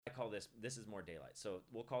I call this is more daylight. So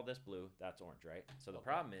we'll call this blue, that's orange, right? So the Okay.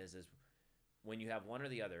 problem is when you have one or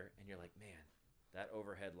the other and you're like, man, that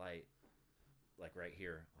overhead light, like right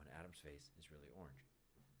here on Adam's face, is really orange.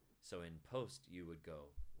 So in post, you would go,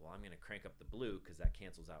 well, I'm going to crank up the blue because that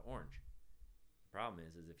cancels out orange. The problem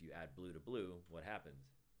is if you add blue to blue, what happens?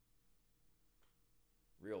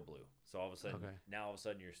 Real blue. So all of a sudden, now all of a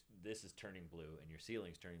sudden, this is turning blue and your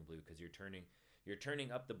ceiling's turning blue because you're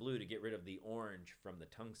turning up the blue to get rid of the orange from the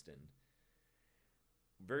tungsten.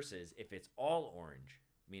 Versus if it's all orange,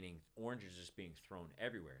 meaning orange is just being thrown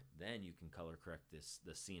everywhere, then you can color correct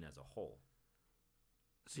the scene as a whole.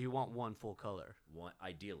 So you want one full color,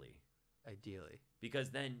 Ideally.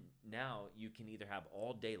 Because then now you can either have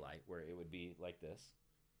all daylight where it would be like this,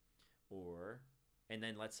 and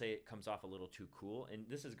then let's say it comes off a little too cool. And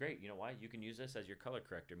this is great. You know why? You can use this as your color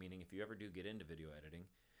corrector, meaning if you ever do get into video editing,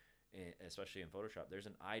 especially in Photoshop, there's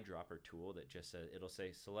an eyedropper tool that just says, it'll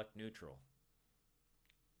say select neutral.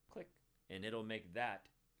 Click. And it'll make that,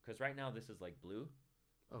 because right now this is like blue.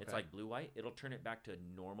 Okay. It's like blue-white. It'll turn it back to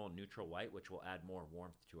normal neutral white, which will add more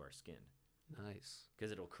warmth to our skin. Nice.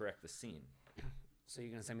 Because it'll correct the scene. So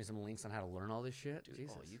you're going to send me some links on how to learn all this shit? Dude,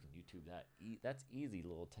 Jesus. Oh, you can YouTube that. That's easy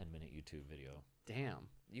little 10-minute YouTube video. Damn.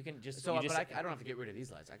 You can just... So, but I don't have to get rid of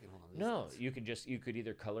these lights. I can hold on to these lights. You could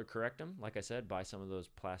either color correct them, like I said, buy some of those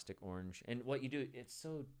plastic orange. And what you do, it's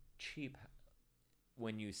so cheap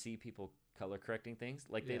when you see people color correcting things.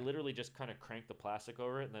 Like they literally just kind of crank the plastic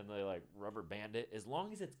over it and then they like rubber band it. As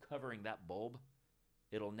long as it's covering that bulb,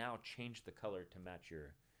 it'll now change the color to match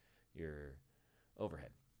your overhead.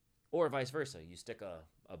 Or vice versa. You stick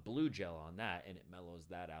a blue gel on that and it mellows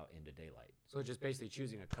that out into daylight. So it's just basically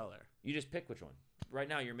choosing a color. You just pick which one. Right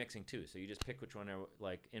now you're mixing two, so you just pick which one.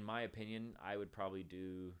 Like in my opinion, I would probably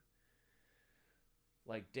do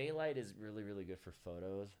like daylight is really, really good for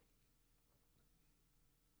photos.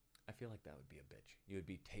 I feel like that would be a bitch. You would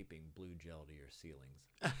be taping blue gel to your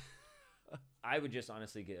ceilings. I would just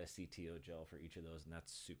honestly get a CTO gel for each of those, and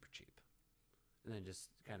that's super cheap. And then just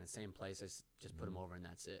kind of same place, just put them over and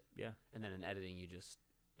that's it. Yeah. And then in editing, you just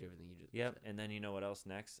do everything you just. Yep. And then you know what else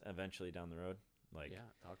next? Eventually down the road, like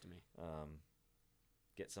talk to me.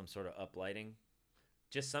 Get some sort of uplighting,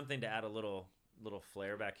 just something to add a little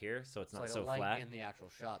flare back here, so it's not like so a light flat. In the actual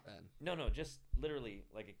shot, then. No, just literally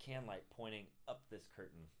like a can light pointing up this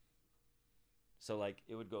curtain. So like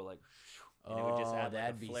it would go like, and it would just add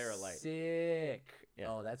like a flare of light. Sick. Yeah.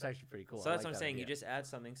 Oh, that's actually pretty cool. So that's what I'm saying. Idea. You just add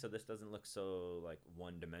something so this doesn't look so like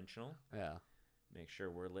one dimensional. Yeah. Make sure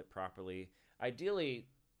we're lit properly. Ideally,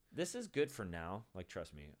 this is good for now. Like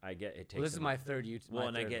trust me, I get it takes. Well, this is my third YouTube. Well,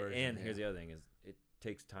 and I get, and here's the other thing is it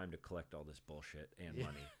takes time to collect all this bullshit and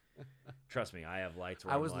money. Trust me, I have lights.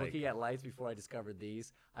 Where I was looking at lights before I discovered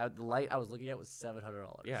these. The light I was looking at was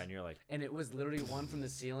 $700. Yeah, and you're like, and it was literally one from the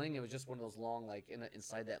ceiling. It was just one of those long, like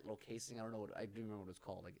inside that little casing. I don't know what I do remember what it's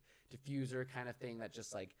called, like diffuser kind of thing that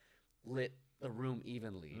just like lit the room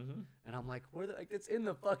evenly. Mm-hmm. And I'm like, where? Like it's in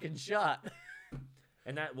the fucking shot.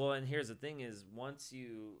 And here's the thing is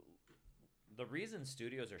the reason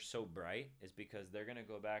studios are so bright is because they're gonna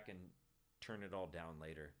go back and turn it all down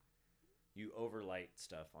later. You overlight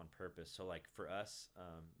stuff on purpose. So like for us,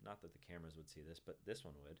 not that the cameras would see this, but this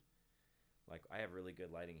one would. Like I have really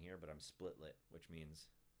good lighting here, but I'm split lit, which means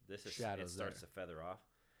it starts to feather off.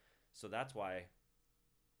 So that's why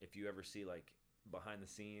if you ever see like behind the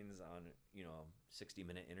scenes on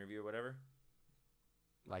 60-minute interview or whatever,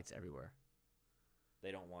 lights everywhere.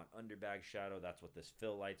 They don't want underbag shadow. That's what this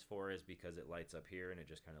fill light's for, is because it lights up here and it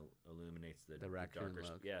just kind of illuminates the raccoon darker.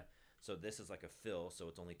 look. Yeah. So this is like a fill, so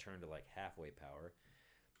it's only turned to like halfway power.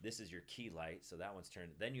 This is your key light, so that one's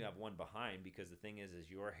turned. Then you have one behind, because the thing is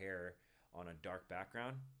your hair on a dark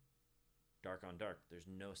background, dark on dark, there's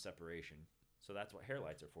no separation. So that's what hair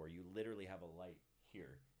lights are for. You literally have a light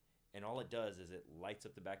here. And all it does is it lights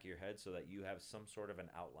up the back of your head so that you have some sort of an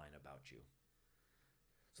outline about you.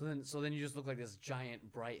 So then you just look like this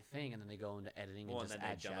giant bright thing, and then they go into editing and just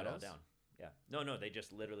add shadows. It all down. Yeah. No, they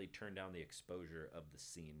just literally turn down the exposure of the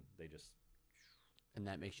scene. And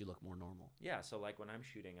that makes you look more normal. Yeah, so like when I'm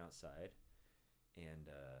shooting outside and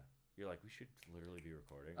you're like, we should literally be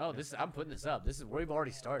recording. Oh, I'm putting this up. We've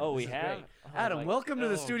already started. Oh, we have? Oh, Adam, welcome to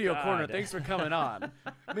the studio corner. Thanks for coming on.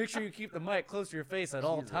 Make sure you keep the mic close to your face at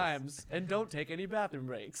all times and don't take any bathroom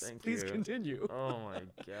breaks. Please continue. Oh my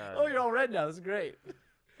god. Oh, you're all red now. This is great.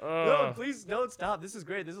 No, please don't stop. This is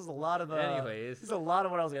great. This is a lot of anyways. This is a lot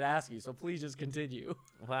of what I was going to ask you, so please just continue.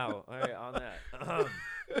 Wow. All right, on that.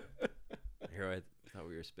 Here, I thought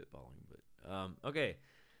we were spitballing, but okay.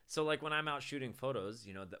 So like when I'm out shooting photos,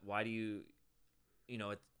 why do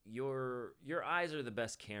your eyes are the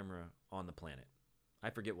best camera on the planet. I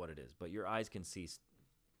forget what it is, but your eyes can see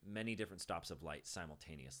many different stops of light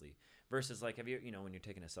simultaneously. Versus like, have you, when you're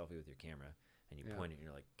taking a selfie with your camera and you point it and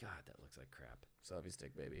you're like, God, that looks like crap. Selfie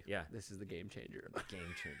stick, baby. Yeah. This is the game changer.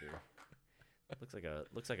 Game changer.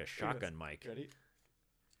 looks like a shotgun mic. Ready?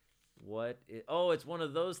 It's one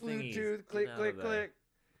of those thingies. Bluetooth, click, click, click.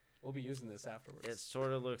 We'll be using this afterwards. It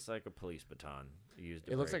sort of looks like a police baton.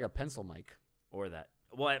 It looks like a pencil mic. Or that.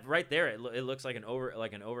 Well, right there, it looks like an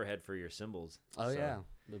overhead for your symbols. Oh yeah,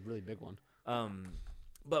 the really big one.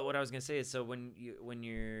 But what I was gonna say is, so when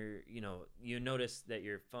you're you notice that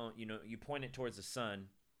your phone, you point it towards the sun.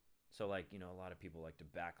 So like a lot of people like to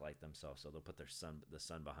backlight themselves, so they'll put the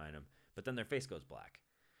sun behind them, but then their face goes black.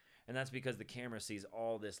 And that's because the camera sees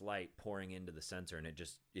all this light pouring into the sensor, and it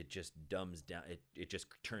just dumbs down. It just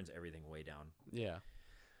turns everything way down. Yeah.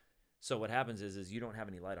 So what happens is you don't have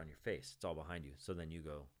any light on your face. It's all behind you. So then you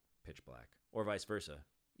go pitch black, or vice versa.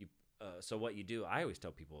 So what you do, I always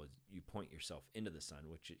tell people, is you point yourself into the sun,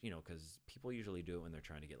 which because people usually do it when they're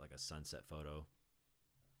trying to get like a sunset photo.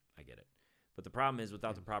 I get it. But the problem is,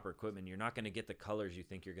 without the proper equipment, you're not going to get the colors you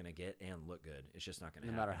think you're going to get and look good. It's just not going to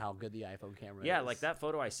happen. No matter how good the iPhone camera is. Yeah, like that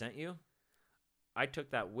photo I sent you, I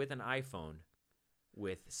took that with an iPhone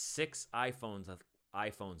with 6 iPhones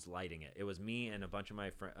lighting it. It was me and a bunch of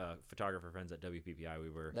my photographer friends at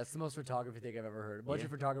WPPI. That's the most photography thing I've ever heard. A bunch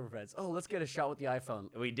of photographer friends. Oh, let's get a shot with the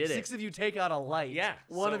iPhone. We did 6 of you take out a light. Yeah.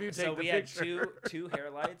 One of you take the picture. So we had two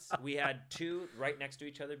hair lights. We had 2 right next to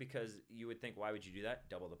each other because you would think, why would you do that?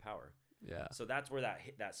 Double the power. Yeah. So that's where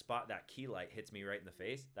that spot, that key light hits me right in the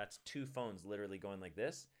face. That's 2 phones literally going like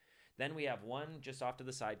this. Then we have one just off to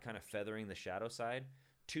the side, kind of feathering the shadow side.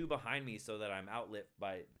 2 behind me so that I'm outlit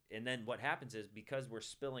by. And then what happens is, because we're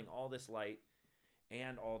spilling all this light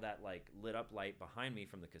and all that like lit up light behind me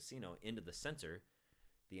from the casino into the sensor,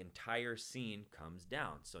 the entire scene comes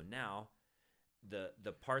down. So now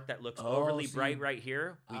the part that looks overly bright right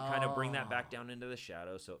here, we kind of bring that back down into the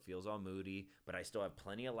shadow so it feels all moody, but I still have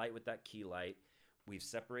plenty of light with that key light. We've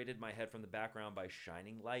separated my head from the background by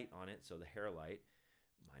shining light on it, so the hair light,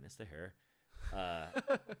 minus the hair.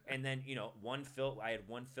 And then, I had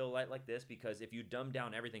one fill light like this, because if you dumb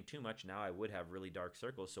down everything too much, now I would have really dark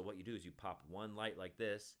circles. So what you do is you pop one light like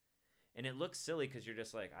this, and it looks silly because you're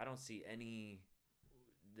just like, I don't see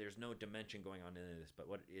there's no dimension going on in this, but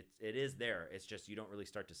it is there. It's just you don't really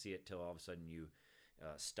start to see it till all of a sudden you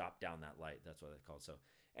stop down that light. That's what it's called. So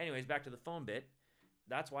anyways, back to the phone bit.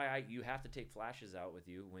 That's why you have to take flashes out with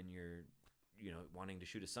you when you're wanting to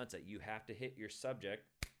shoot a sunset. You have to hit your subject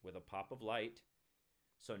with a pop of light,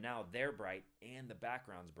 so now they're bright and the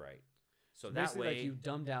background's bright. So that way, like, you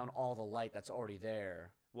dumb down all the light that's already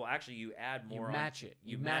there. Well, actually, you add more. You match it.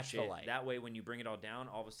 You match the light. That way, when you bring it all down,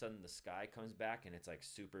 all of a sudden the sky comes back and it's like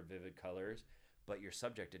super vivid colors. But your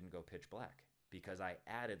subject didn't go pitch black because I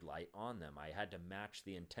added light on them. I had to match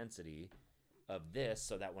the intensity of this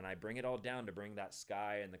so that when I bring it all down to bring that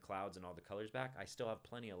sky and the clouds and all the colors back, I still have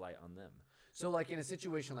plenty of light on them. So, like, in a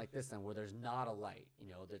situation like this, then, where there's not a light,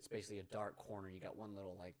 that's basically a dark corner, you got one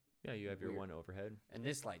little, like... Yeah, you have your one overhead. And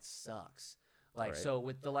this light sucks. Like, right. So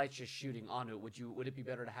with the lights just shooting onto it, would it be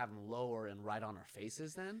better to have them lower and right on our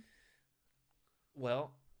faces then?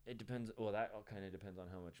 Well, it depends. Well, that all kind of depends on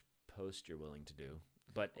how much post you're willing to do.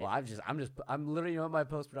 But well, I'm literally, what my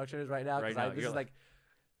post-production is right now. Right now, I'm just like,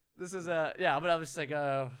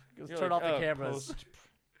 turn off the cameras.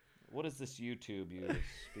 What is this YouTube you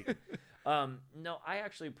speak? No, I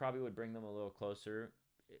actually probably would bring them a little closer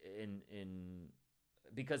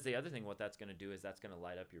because the other thing, what that's going to do is that's going to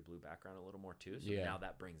light up your blue background a little more too. So now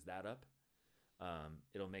that brings that up.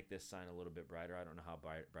 It'll make this sign a little bit brighter. I don't know how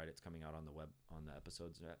bright it's coming out on the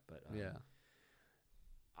episodes yet, but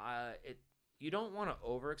you don't want to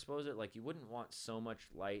overexpose it. Like, you wouldn't want so much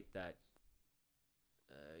light that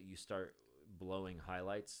you start blowing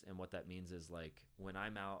highlights. And what that means is, like, when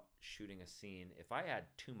I'm out shooting a scene, if I add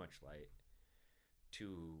too much light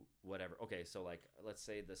to whatever, okay, so like, let's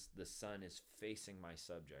say the sun is facing my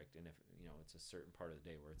subject, and if it's a certain part of the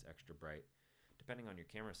day where it's extra bright, depending on your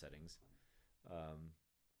camera settings,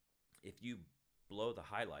 if you blow the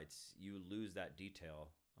highlights, you lose that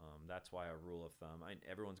detail. That's why a rule of thumb,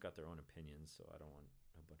 everyone's got their own opinions, so I don't want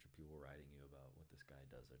a bunch of people writing you about what this guy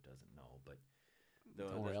does or doesn't know, but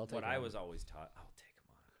what I was always taught, I'll take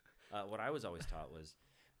them on. What I was always taught was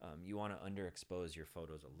you want to underexpose your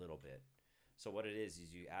photos a little bit. So what it is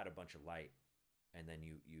you add a bunch of light, and then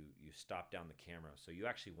you stop down the camera. So you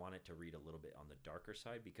actually want it to read a little bit on the darker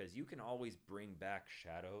side, because you can always bring back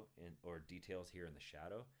shadow or details here in the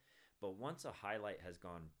shadow. But once a highlight has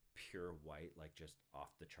gone pure white, like just off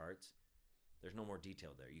the charts, there's no more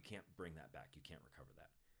detail there. You can't bring that back. You can't recover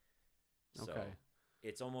that. So, okay.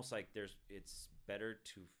 it's almost like it's better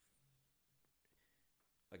to,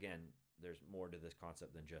 again, there's more to this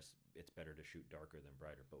concept than just it's better to shoot darker than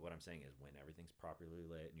brighter. But what I'm saying is when everything's properly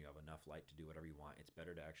lit and you have enough light to do whatever you want, it's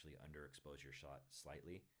better to actually underexpose your shot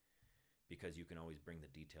slightly, because you can always bring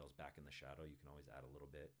the details back in the shadow. You can always add a little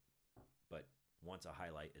bit. But once a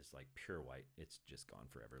highlight is like pure white, it's just gone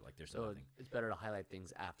forever. Like there's nothing. It's better to highlight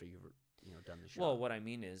things after you've done the shot. Well, what I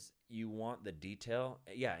mean is you want the detail.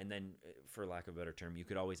 Yeah, and then for lack of a better term, you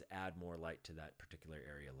could always add more light to that particular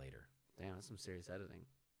area later. Damn, that's some serious editing.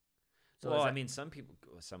 So well, I mean, some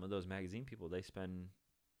of those magazine people, they spend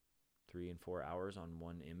 3 and 4 hours on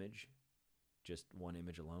one image, just one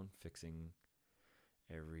image alone, fixing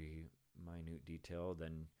every minute detail.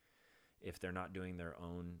 Then if they're not doing their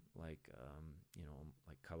own, like,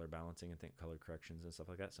 like color balancing and color corrections and stuff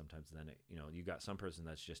like that, sometimes then, you got some person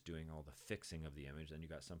that's just doing all the fixing of the image. Then you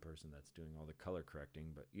got some person that's doing all the color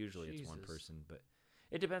correcting, but usually it's one person. But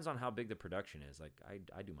it depends on how big the production is. Like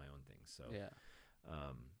I do my own things. So, yeah.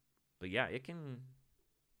 But yeah, it can.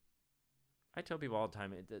 I tell people all the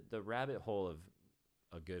time, the rabbit hole of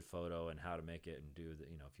a good photo and how to make it and do the,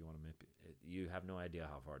 if you want to make it, you have no idea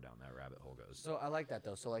how far down that rabbit hole goes. So I like that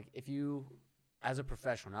though. So like if you, as a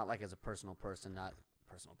professional, not like as a personal person,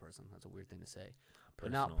 that's a weird thing to say,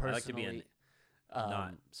 but not personally. I like to be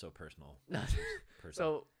not so personal.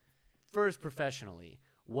 So first, professionally,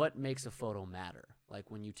 what makes a photo matter? Like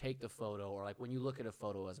when you take the photo, or like when you look at a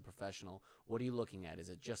photo as a professional, what are you looking at? Is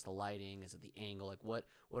it just the lighting? Is it the angle? Like what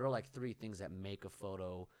are like 3 things that make a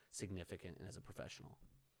photo significant and as a professional?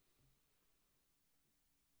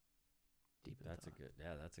 That's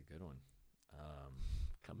a good one.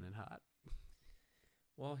 Coming in hot.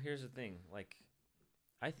 Well, here's the thing. Like,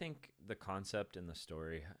 I think the concept and the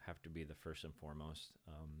story have to be the first and foremost.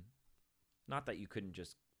 Not that you couldn't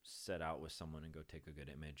just set out with someone and go take a good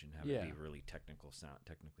image and have it be really technically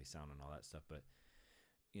sound and all that stuff, but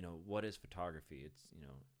what is photography? It's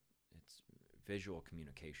it's visual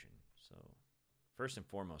communication. So first and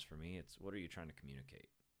foremost for me, it's what are you trying to communicate?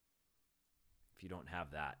 If you don't have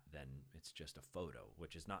that, then it's just a photo,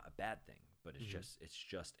 which is not a bad thing, but it's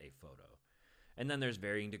just a photo. And then there's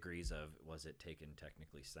varying degrees of, was it taken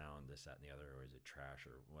technically sound, this, that, and the other, or is it trash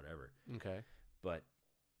or whatever. Okay. But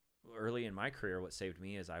early in my career, what saved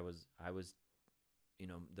me is I was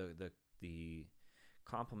the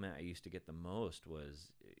compliment I used to get the most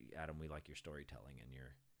was, Adam, we like your storytelling, and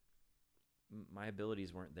my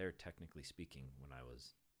abilities weren't there technically speaking when I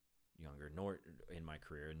was younger, nor in my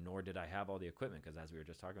career, nor did I have all the equipment, because as we were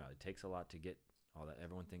just talking about, it takes a lot to get all that.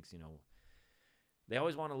 Everyone thinks, they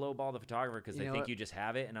always want to lowball the photographer because they think you just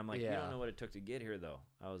have it, and I'm like, you don't know what it took to get here, though.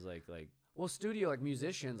 I was like. Well, studio, like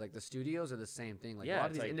musicians, like the studios are the same thing. Like a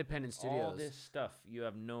lot of these independent studios. All this stuff, you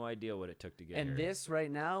have no idea what it took to get here. And this right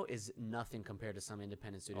now is nothing compared to some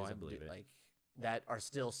independent studios I believe it. Like that are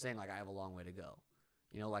still saying like I have a long way to go.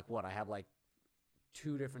 Like what? I have like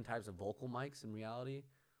 2 different types of vocal mics in reality.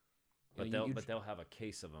 But they'll have a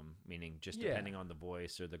case of them, meaning just depending on the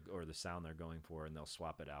voice or the sound they're going for, and they'll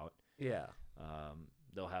swap it out. Yeah.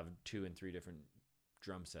 They'll have 2 and 3 different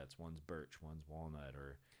drum sets. One's birch, one's walnut,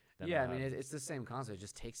 or. Yeah, I mean, it's the same concept. It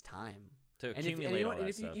just takes time to accumulate all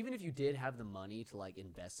that stuff. Even if you did have the money to like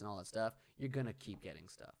invest in all that stuff, you're gonna keep getting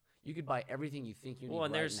stuff. You could buy everything you think you need. Well,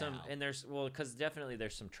 because definitely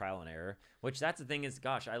there's some trial and error. Which that's the thing is,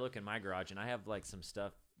 gosh, I look in my garage and I have like some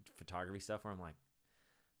stuff, photography stuff, where I'm like,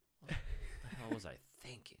 what the hell was I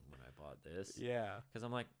thinking when I bought this? Yeah. Because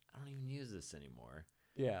I'm like, I don't even use this anymore.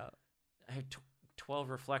 Yeah. I have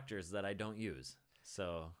 12 reflectors that I don't use,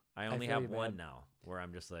 so I only have one now. Where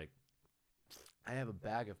I'm just like, I have a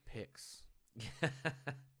bag of picks.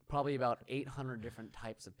 Probably about 800 different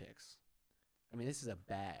types of picks. I mean, this is a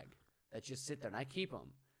bag that just sit there, and I keep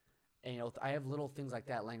them. And I have little things like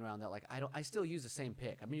that laying around that like I still use the same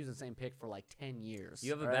pick. I've been using the same pick for like 10 years.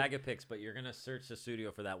 You have a bag of picks, but you're gonna search the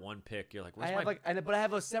studio for that one pick. You're like, but I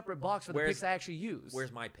have a separate box for the picks I actually use.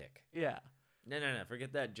 Where's my pick? Yeah. No.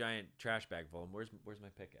 Forget that giant trash bag full. Where's my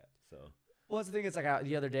pick at? So. Well, that's the thing. It's like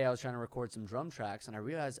the other day I was trying to record some drum tracks, and I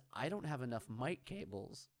realized I don't have enough mic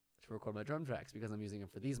cables to record my drum tracks because I'm using them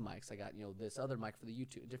for these mics. I got this other mic for the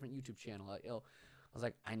different YouTube channel. I was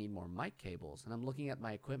like, I need more mic cables, and I'm looking at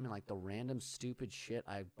my equipment, like the random stupid shit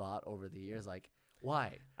I bought over the years. Like,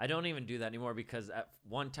 why? I don't even do that anymore because at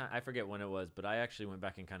one time I forget when it was, but I actually went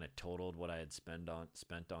back and kind of totaled what I had spent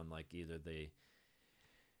on like either the.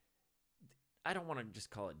 I don't want to just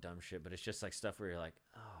call it dumb shit, but it's just like stuff where you're like,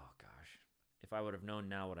 oh gosh. If I would have known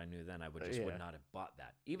now what I knew then, I would not have bought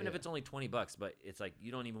that. Even if it's only $20, but it's like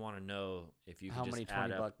you don't even want to know if you can just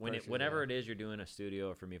add up whenever it is you're doing a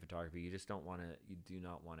studio or for me photography. You just don't want to. You do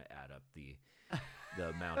not want to add up the the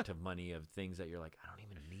amount of money of things that you're like, I don't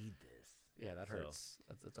even need this. Yeah, that So- hurts.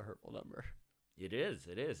 That's a hurtful number. It is,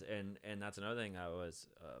 and that's another thing I was,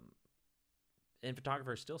 and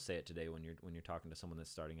photographers still say it today when you're talking to someone that's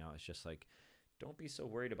starting out. It's just like, don't be so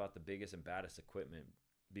worried about the biggest and baddest equipment,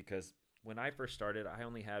 because when I first started, I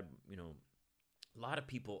only had, a lot of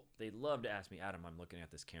people, they love to ask me, Adam, I'm looking at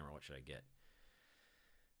this camera, what should I get?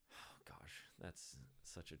 Oh gosh, that's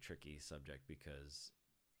such a tricky subject because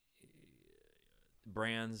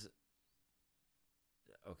brands,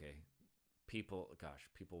 okay. People,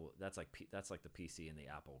 that's like the PC and the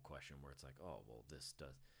Apple question where it's like, oh, well, this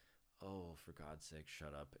does. Oh, for God's sake,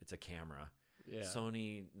 shut up. It's a camera. Yeah.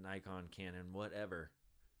 Sony, Nikon, Canon, whatever.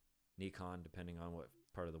 Nikon, depending on what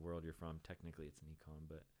part of the world you're from. Technically, it's Nikon,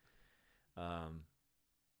 but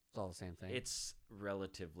It's all the same thing. it's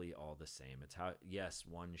relatively all the same. It's how, yes,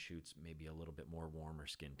 one shoots maybe a little bit more warmer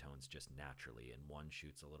skin tones just naturally, and one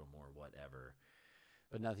shoots a little more whatever.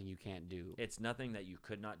 But nothing you can't do. It's nothing that you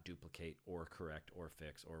could not duplicate or correct or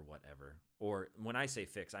fix or whatever. Or when I say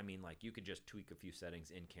fix, I mean like you could just tweak a few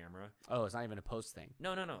settings in camera. Oh, it's not even a post thing.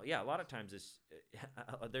 No. Yeah, a lot of times it's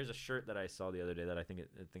there's a shirt that I saw the other day that I think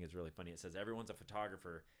it's really funny. It says everyone's a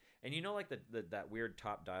photographer, and like that weird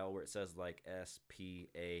top dial where it says like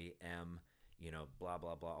SPAM, blah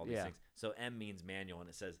blah blah, all these things. So M means manual, and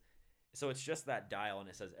it says, so it's just that dial, and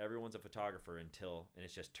it says everyone's a photographer and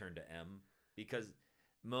it's just turned to M, because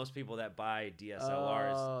most people that buy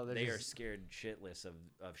DSLRs, they are scared shitless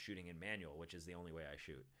of shooting in manual, which is the only way I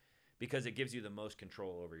shoot, because it gives you the most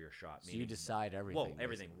control over your shot. So you decide everything. Well,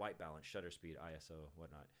 everything, basically. white balance, shutter speed, ISO,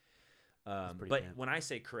 whatnot. But when I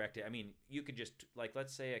say correct it, I mean, you could just, like,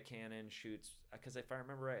 let's say a Canon shoots, because if I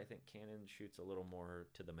remember right, I think Canon shoots a little more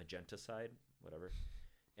to the magenta side, whatever.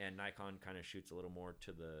 And Nikon kind of shoots a little more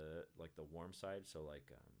to the warm side. So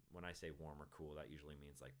like when I say warm or cool, that usually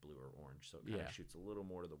means like blue or orange. So it kind of shoots a little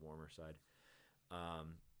more to the warmer side,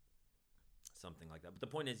 something like that. But the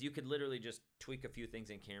point is, you could literally just tweak a few things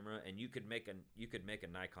in camera, and you could make a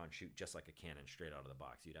Nikon shoot just like a Canon straight out of the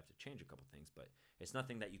box. You'd have to change a couple things, but it's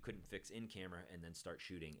nothing that you couldn't fix in camera and then start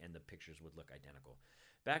shooting, and the pictures would look identical.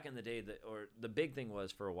 Back in the day, the big thing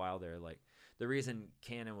was for a while there, like the reason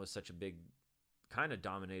Canon was such a big, kind of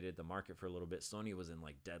dominated the market for a little bit. Sony was in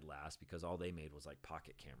like dead last because all they made was like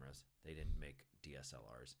pocket cameras. They didn't make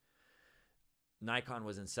DSLRs. Nikon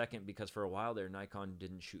was in second because for a while there, Nikon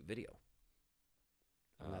didn't shoot video.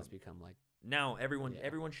 And that's become like, now everyone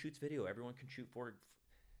shoots video. Everyone can shoot for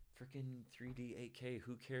freaking 3D 8K.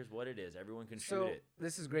 Who cares what it is? Everyone can shoot it.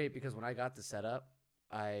 This is great because when I got the setup,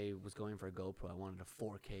 I was going for a GoPro. I wanted a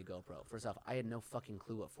 4K GoPro. First off, I had no fucking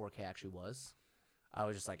clue what 4K actually was. I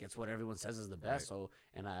was just like, it's what everyone says is the best. Right. So,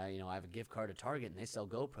 and I have a gift card to Target, and they sell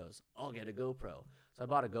GoPros. I'll get a GoPro. So I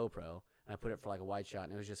bought a GoPro, and I put it for like a wide shot,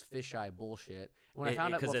 and it was just fisheye bullshit. When I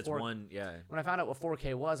found out what when I found out what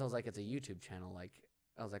 4K was, I was like, it's a YouTube channel. Like,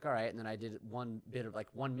 I was like, all right. And then I did 1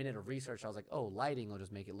 minute of research. I was like, oh, lighting will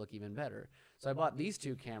just make it look even better. So I bought these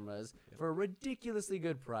two cameras for a ridiculously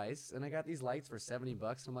good price, and I got these lights for $70.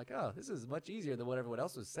 And I'm like, oh, this is much easier than what everyone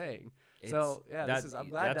else was saying. I'm glad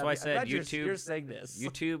that's why I said YouTube. You're saying this.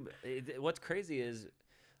 YouTube. What's crazy is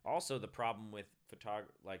also the problem with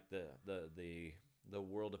like the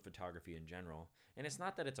world of photography in general. And it's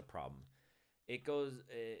not that it's a problem. It goes,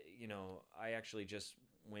 I actually just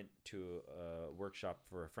went to a workshop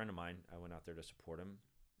for a friend of mine. I went out there to support him.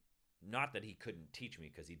 Not that he couldn't teach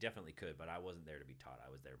me, because he definitely could, but I wasn't there to be taught.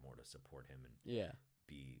 I was there more to support him and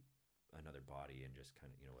be another body and just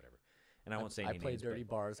kind of, whatever. And I won't say any names. I play dirty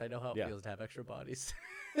bars. I know how it feels to have extra bodies.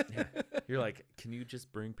 You're like, can you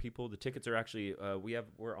just bring people? The tickets are actually,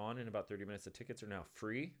 we're on in about 30 minutes. The tickets are now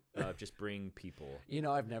free. Just bring people.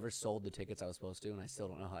 I've never sold the tickets I was supposed to, and I still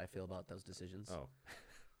don't know how I feel about those decisions. Oh,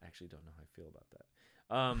 I actually don't know how I feel about that.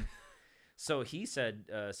 So he said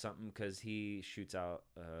something because he shoots out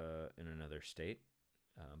in another state,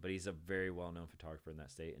 but he's a very well-known photographer in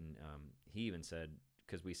that state. And he even said,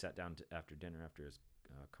 because we sat down after dinner after his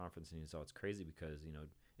conference, and he said, oh, it's crazy because,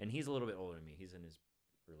 and he's a little bit older than me. He's in his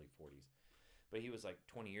early 40s. But he was like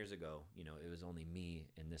 20 years ago, it was only me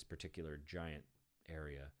in this particular giant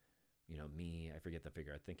area. I forget the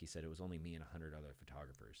figure. I think he said it was only me and 100 other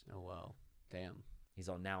photographers. Oh, wow. Damn. He's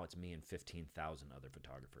all, now it's me and 15,000 other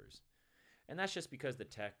photographers. And that's just because the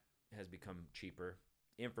tech has become cheaper.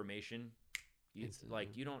 Information,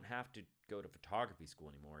 you don't have to go to photography school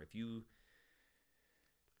anymore.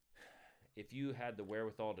 If you had the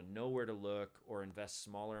wherewithal to know where to look or invest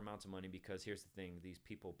smaller amounts of money, because here's the thing, these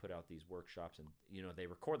people put out these workshops and they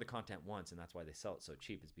record the content once, and that's why they sell it so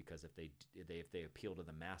cheap, is because if they appeal to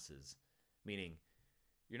the masses, meaning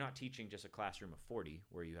you're not teaching just a classroom of 40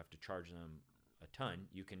 where you have to charge them a ton.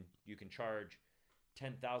 You can charge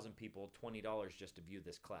 10,000 people $20 just to view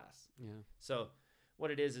this class. Yeah. So what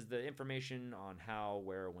it is the information on how,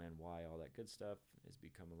 where, when, why, all that good stuff has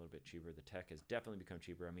become a little bit cheaper. The tech has definitely become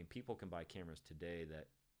cheaper. I mean, people can buy cameras today that,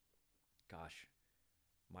 gosh,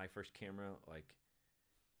 my first camera, like,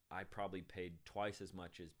 I probably paid twice as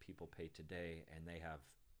much as people pay today, and they have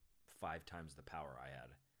 5 times the power I had.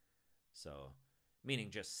 So, meaning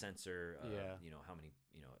just sensor, you know, how many,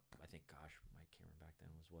 you know, I think, gosh, my camera back then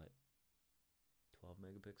was what, 12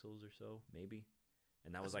 megapixels or so, maybe?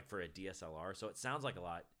 And that was like for a DSLR. So it sounds like a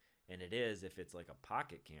lot, and it is if it's like a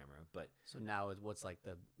pocket camera. But so now what's like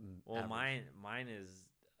the well, mine is,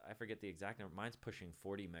 I forget the exact number. Mine's pushing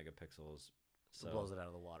 40 megapixels. So it blows it out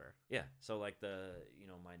of the water. Yeah. So like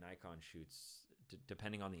my Nikon shoots,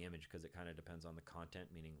 depending on the image, because it kind of depends on the content,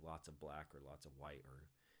 meaning lots of black or lots of white or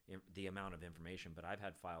the amount of information. But I've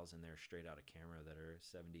had files in there straight out of camera that are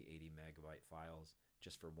 70, 80 megabyte files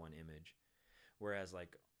just for one image. Whereas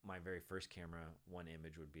like my very first camera, one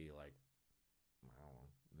image would be like, I don't know,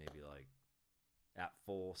 maybe like at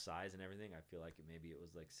full size and everything. I feel like maybe it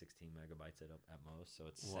was like 16 megabytes at most. So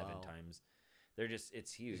it's 7 times.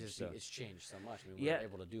 It's huge. It's changed so much. I mean, we're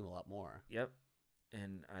able to do a lot more. Yep.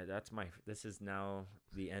 And this is now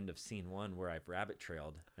the end of scene 1 where I've rabbit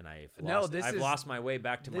trailed and I've lost my way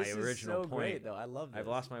back to my original point. Great, though. I love this. I've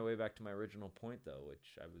lost my way back to my original point though,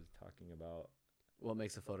 which I was talking about. What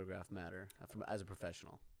makes a photograph matter as a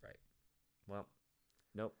professional? Right. Well,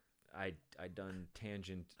 nope. I done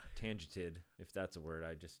tangented, if that's a word.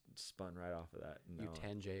 I just spun right off of that. No. You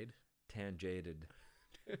Tangated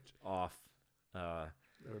off. They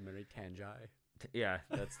were married Tangi. Yeah,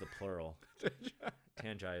 that's the plural.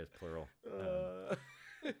 Tangi is plural.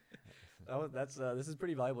 This is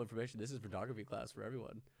pretty valuable information. This is photography class for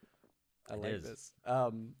everyone. I like this.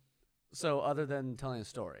 So other than telling a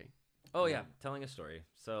story. Oh, yeah, telling a story.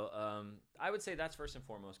 So I would say that's first and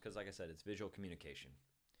foremost because, like I said, it's visual communication.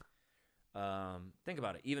 Think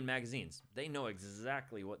about it. Even magazines, they know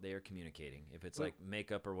exactly what they are communicating. If it's like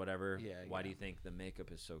makeup or whatever, why do you think the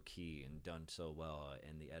makeup is so key and done so well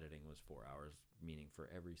and the editing was 4 hours, meaning for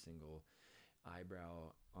every single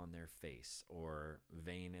eyebrow on their face or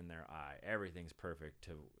vein in their eye, everything's perfect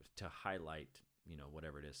to highlight, you know,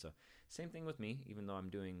 whatever it is. So same thing with me, even though I'm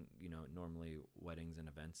doing, you know, normally weddings and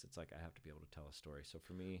events, it's like I have to be able to tell a story. So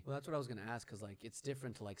for me, well, that's what I was going to ask. Cause like, it's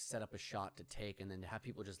different to like set up a shot to take and then to have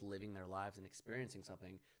people just living their lives and experiencing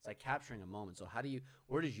something. It's like capturing a moment. So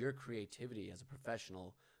where does your creativity as a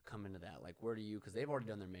professional come into that? Like, cause they've already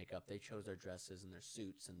done their makeup. They chose their dresses and their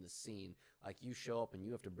suits and the scene. Like you show up and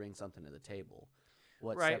you have to bring something to the table.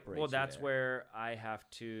 What separates Well, that's you where I have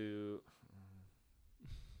to,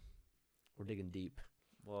 we're digging deep.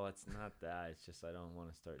 Well, it's not that. It's just I don't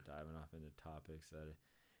want to start diving off into topics that.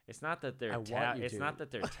 It's not that they're not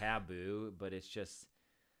that they're taboo, but it's just.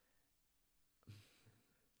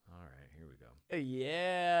 All right, here we go.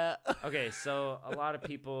 Yeah. Okay, so a lot of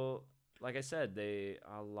people, like I said, a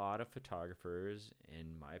lot of photographers,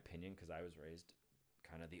 in my opinion, because I was raised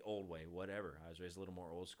kind of the old way, whatever. I was raised a little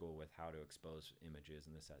more old school with how to expose images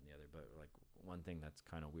and this, that, and the other. But like one thing that's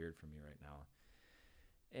kind of weird for me right now.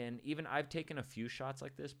 And even I've taken a few shots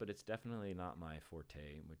like this, but it's definitely not my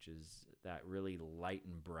forte, which is that really light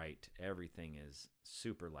and bright. Everything is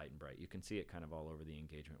super light and bright. You can see it kind of all over the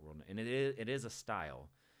engagement world. And it is a style.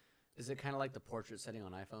 Is it kind of like the portrait setting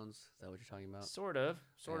on iPhones? Is that what you're talking about? Sort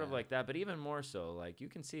of like that, but even more so. Like you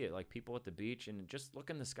can see it, like people at the beach, and just look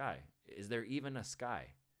in the sky. Is there even a sky?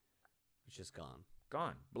 It's just gone.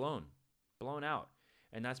 Gone. Blown out.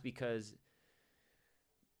 And that's because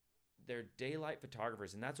they're daylight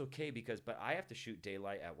photographers, and that's okay but I have to shoot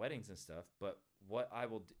daylight at weddings and stuff. But what I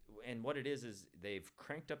will do, and what it is they've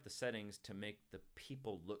cranked up the settings to make the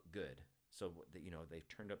people look good. So, you know, they've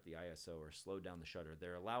turned up the ISO or slowed down the shutter.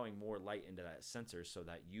 They're allowing more light into that sensor so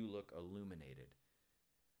that you look illuminated.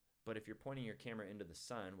 But if you're pointing your camera into the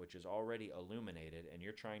sun, which is already illuminated, and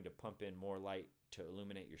you're trying to pump in more light to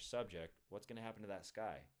illuminate your subject, what's going to happen to that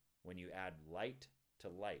sky? When you add light to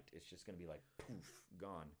light, it's just going to be like poof,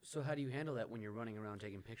 gone. So how do you handle that when you're running around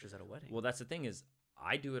taking pictures at a wedding? Well, that's the thing is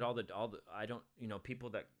I do it all the I don't, you know, people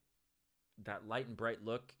that light and bright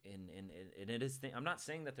look and it is I'm not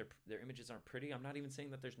saying that their images aren't pretty. I'm not even saying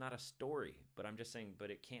that there's not a story, but I'm just saying but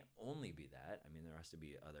it can't only be that. I mean, there has to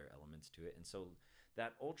be other elements to it. And so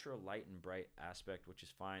that ultra light and bright aspect, which is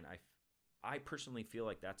fine, I personally feel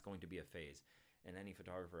like that's going to be a phase. And any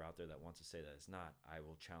photographer out there that wants to say that it's not, I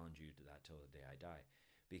will challenge you to that till the day I die.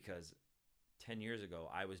 Because 10 years ago,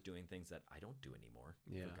 I was doing things that I don't do anymore,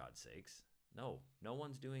 for God's sakes. No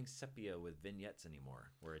one's doing sepia with vignettes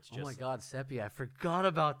anymore, where it's Oh just my God, sepia! I forgot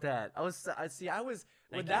about that. I was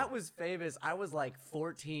when that was famous. I was like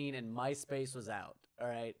 14 and MySpace was out. All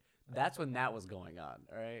right, that's when that was going on.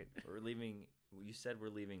 All right. we're leaving. You said we're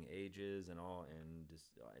leaving ages and all, and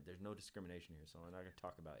there's no discrimination here, so I'm not gonna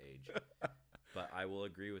talk about age. But I will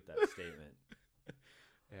agree with that statement.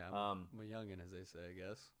 Yeah, I'm a youngin', as they say, I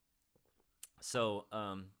guess. So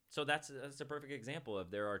that's a perfect example of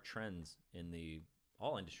there are trends in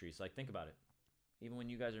all industries. Like, think about it. Even when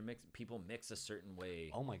you guys are people mix a certain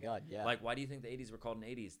way. Oh my God, yeah. Like, why do you think the '80s were called an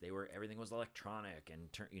 '80s? Everything was electronic and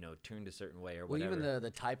tuned a certain way or whatever. Well, even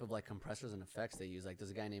the type of like compressors and effects they use. Like,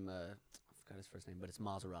 there's a guy named I forgot his first name, but it's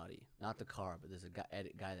Maserati, not the car, but there's a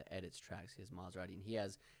guy that edits tracks. He has Maserati,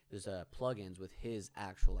 and there's plugins with his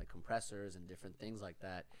actual like compressors and different things like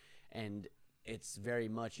that, and it's very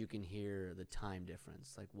much you can hear the time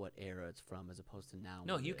difference, like what era it's from, as opposed to now.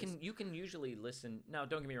 No, you can usually listen. Now,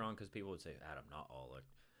 don't get me wrong, because people would say, Adam, not all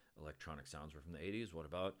electronic sounds were from the '80s. What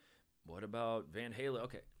about Van Halen?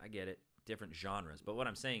 Okay, I get it, different genres. But what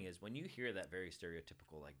I'm saying is, when you hear that very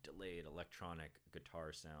stereotypical, like delayed electronic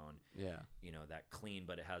guitar sound, that clean,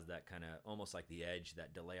 but it has that kind of almost like the edge,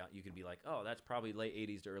 that delay. You could be like, oh, that's probably late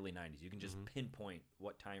 '80s to early '90s. You can just pinpoint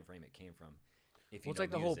what time frame it came from. It's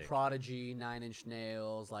like the whole Prodigy, Nine Inch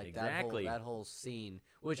Nails, like exactly. that whole scene,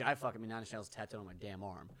 which Nine Inch Nails tattooed on my damn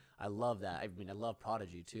arm. I love that. I mean, I love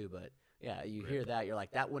Prodigy too, but yeah, you hear that, you're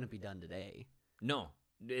like, that wouldn't be done today. No,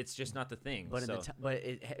 it's just not the thing. But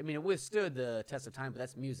it withstood the test of time. But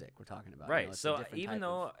that's music we're talking about, right? So even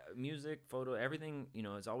though music, photo, everything,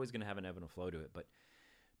 is always going to have an ebb and a flow to it.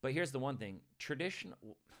 But here's the one thing: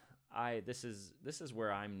 traditional. This is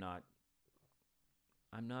where I'm not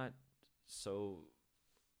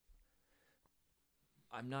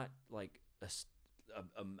like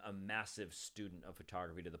a massive student of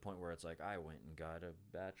photography to the point where it's like I went and got a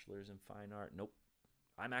bachelor's in fine art. Nope.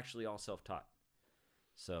 I'm actually all self-taught.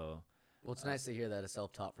 So well, it's nice to hear that a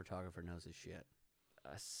self-taught photographer knows his shit.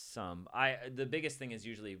 The biggest thing is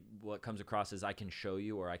usually what comes across is I can show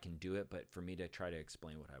you or I can do it, but for me to try to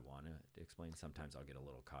explain what I want to explain, sometimes I'll get a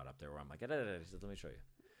little caught up there where I'm like, let me show you.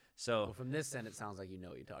 So well, from this end, it sounds like you know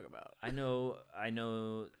what you talk about. I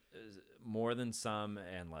know more than some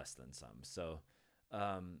and less than some. So,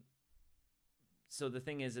 so the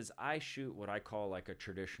thing is I shoot what I call like a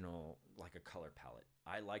traditional, like a color palette.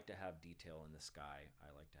 I like to have detail in the sky.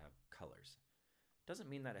 I like to have colors. Doesn't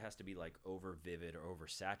mean that it has to be like over vivid or over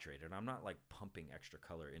saturated. I'm not like pumping extra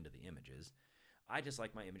color into the images. I just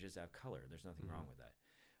like my images to have color. There's nothing wrong with that.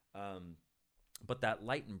 But that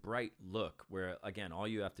light and bright look where, again, all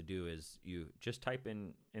you have to do is you just type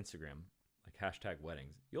in Instagram, like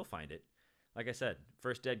 #weddings. You'll find it. Like I said,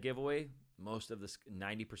 first dead giveaway,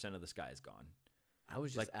 90% of the sky is gone. I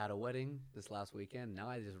was just at a wedding this last weekend. Now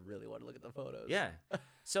I just really want to look at the photos. Yeah.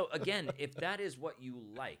 So, again, if that is what you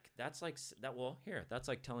like, that's like that. Well, here, that's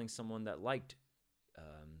like telling someone that liked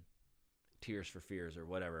Tears for Fears or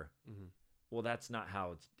whatever. Mm-hmm. Well, that's not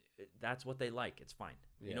how that's what they like. It's fine.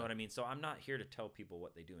 You know what I mean? So I'm not here to tell people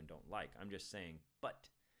what they do and don't like. I'm just saying, but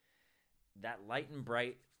that light and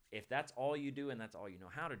bright, if that's all you do and that's all you know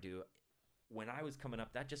how to do, when I was coming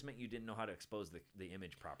up, that just meant you didn't know how to expose the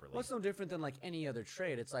image properly. Well, it's no different than like any other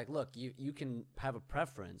trade. It's like, look, you can have a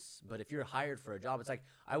preference, but if you're hired for a job, it's like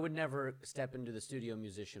I would never step into the studio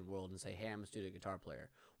musician world and say, hey, I'm a studio guitar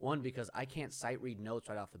player. One, because I can't sight read notes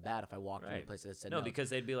right off the bat if I walk into a place that said no. No,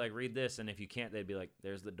 because they'd be like, read this, and if you can't, they'd be like,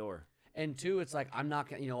 there's the door. And two, it's like I'm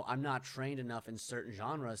not trained enough in certain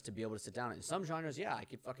genres to be able to sit down. In some genres, yeah, I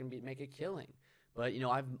could fucking make a killing. But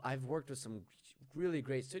I've worked with some really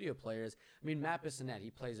great studio players. I mean, Matt Bissonette, he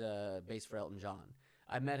plays bass for Elton John.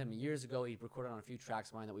 I met him years ago. He recorded on a few tracks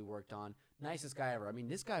of mine that we worked on. Nicest guy ever. I mean,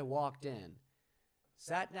 this guy walked in,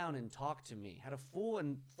 sat down and talked to me, had a full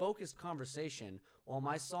and focused conversation while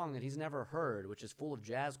my song that he's never heard, which is full of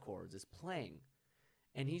jazz chords, is playing.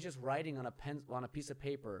 And he's just writing on a piece of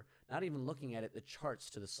paper, not even looking at it, the charts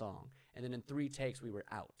to the song. And then in 3 takes, we were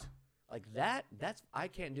out. Like that's I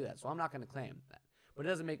can't do that, so I'm not going to claim that. But it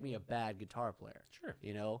doesn't make me a bad guitar player. Sure.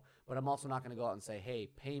 But I'm also not going to go out and say, hey,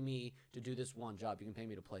 pay me to do this one job. You can pay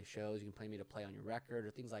me to play shows. You can pay me to play on your record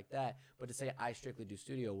or things like that. But to say I strictly do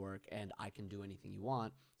studio work and I can do anything you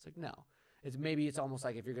want, it's like, no. It's almost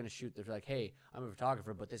like if you're going to shoot, they're like, hey, I'm a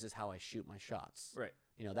photographer, but this is how I shoot my shots. Right.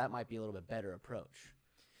 That might be a little bit better approach.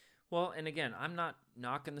 Well, and again, I'm not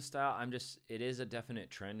knocking the style. It is a definite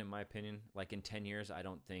trend in my opinion. Like in 10 years, I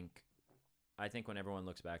think when everyone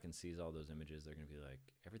looks back and sees all those images, they're going to be like,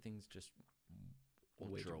 everything's just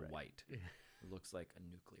ultra white. It looks like a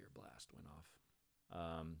nuclear blast went off.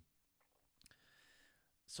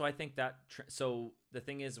 So I think that so the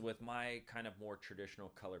thing is with my kind of more traditional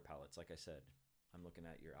color palettes, like I said, I'm looking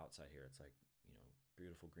at your outside here. It's like,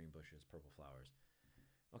 beautiful green bushes, purple flowers.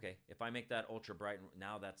 Okay, if I make that ultra bright,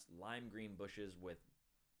 now that's lime green bushes with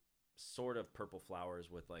sort of purple flowers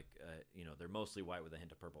with like, they're mostly white with a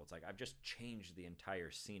hint of purple. It's like I've just changed the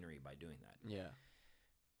entire scenery by doing that. Yeah.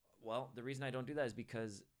 Well, the reason I don't do that is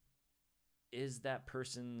because is that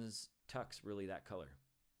person's tux really that color?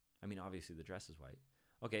 I mean, obviously the dress is white.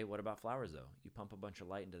 Okay, what about flowers though? You pump a bunch of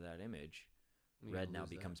light into that image, red now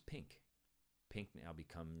becomes pink. Pink now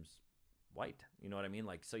becomes white. You know what I mean?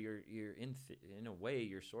 Like, so you're in a way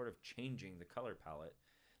you're sort of changing the color palette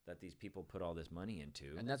that these people put all this money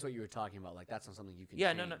into. And that's what you were talking about. Like, that's not something you can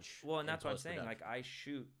yeah, change. no. Well, and that's what I'm saying. Like, I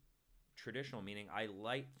shoot traditional, meaning I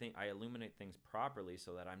illuminate things properly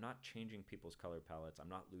so that I'm not changing people's color palettes. I'm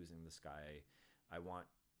not losing the sky.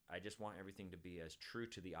 I just want everything to be as true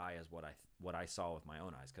to the eye as what I saw with my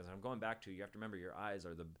own eyes. Because I'm going back to, you have to remember your eyes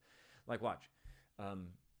are like, watch.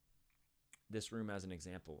 This room as an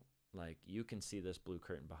example, like you can see this blue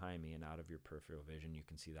curtain behind me, and out of your peripheral vision, you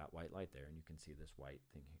can see that white light there, and you can see this white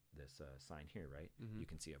thing, this sign here, right? Mm-hmm. You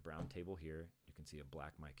can see a brown table here. You can see a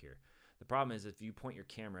black mic here. The problem is if you point your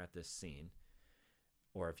camera at this scene,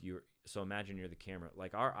 or so imagine you're the camera,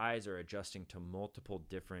 like our eyes are adjusting to multiple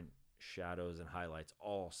different shadows and highlights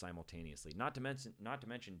all simultaneously. Not to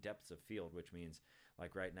mention depths of field, which means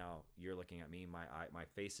like right now you're looking at me, my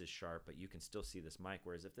face is sharp, but you can still see this mic.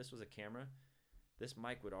 Whereas if this was a camera, this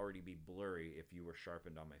mic would already be blurry if you were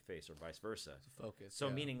sharpened on my face, or vice versa. Focus. So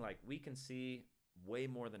meaning like we can see way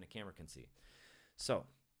more than a camera can see. So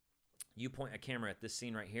you point a camera at this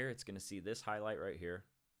scene right here, it's going to see this highlight right here.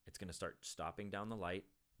 It's going to start stopping down the light.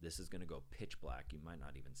 This is going to go pitch black. You might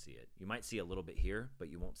not even see it. You might see a little bit here, but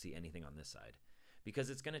you won't see anything on this side because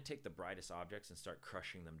it's going to take the brightest objects and start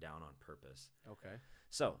crushing them down on purpose. Okay.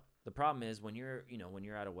 So the problem is when you're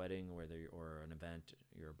at a wedding or an event,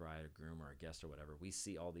 you're a bride or groom or a guest or whatever, we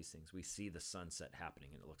see all these things. We see the sunset happening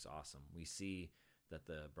and it looks awesome. We see that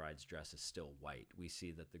the bride's dress is still white. We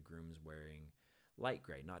see that the groom's wearing light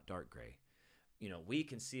gray, not dark gray. We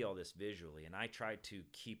can see all this visually, and I try to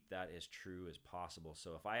keep that as true as possible.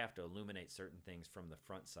 So if I have to illuminate certain things from the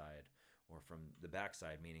front side or from the back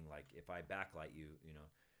side, meaning like if I backlight you,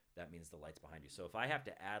 that means the light's behind you. So if I have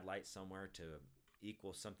to add light somewhere to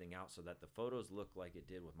equal something out so that the photos look like it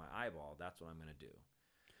did with my eyeball, that's what I'm going to do.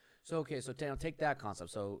 So, okay, so take that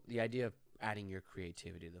concept. So the idea of adding your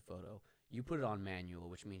creativity to the photo, you put it on manual,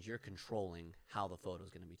 which means you're controlling how the photo is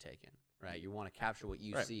going to be taken, right? You want to capture what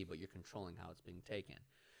you see, but you're controlling how it's being taken.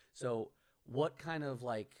 So what kind of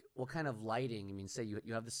lighting, I mean, say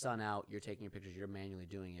you have the sun out, you're taking your pictures, you're manually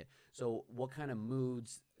doing it. So what kind of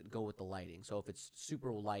moods go with the lighting? So if it's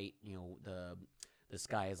super light, the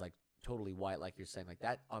sky is like totally white, like you're saying, like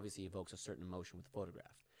that obviously evokes a certain emotion with the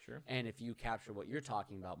photograph. Sure. And if you capture what you're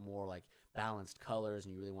talking about, more like balanced colors,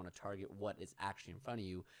 and you really want to target what is actually in front of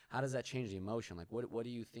you, how does that change the emotion? Like, what do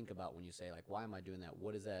you think about when you say, like, why am I doing that?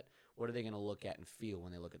 What is that? What are they going to look at and feel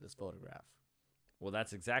when they look at this photograph? Well,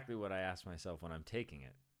 that's exactly what I ask myself when I'm taking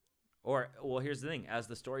it. Well, here's the thing. As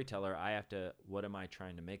the storyteller, I have to, what am I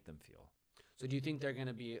trying to make them feel? So do you think you're going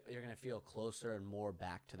to feel closer and more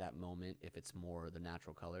back to that moment if it's more the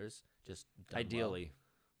natural colors? Just ideally. Well?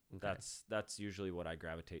 Okay. That's usually what I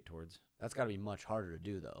gravitate towards. That's got to be much harder to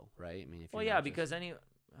do, though, right? I mean, because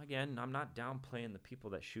again, I'm not downplaying the people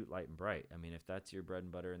that shoot light and bright. I mean, if that's your bread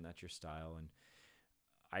and butter and that's your style, and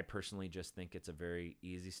I personally just think it's a very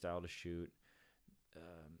easy style to shoot.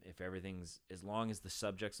 If everything's, as long as the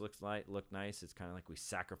subjects look nice, it's kind of like we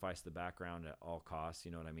sacrifice the background at all costs.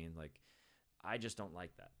 You know what I mean? Like, I just don't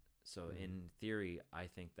like that. So in theory, I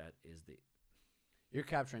think that is you're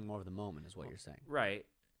capturing more of the moment, is what you're saying, right?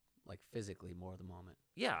 Like physically more of the moment.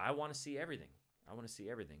 Yeah, I want to see everything.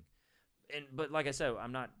 But like I said,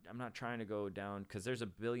 I'm not trying to go down, because there's a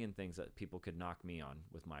billion things that people could knock me on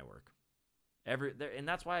with my work. And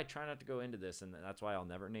that's why I try not to go into this, and that's why I'll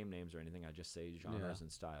never name names or anything. I just say genres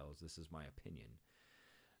and styles. This is my opinion.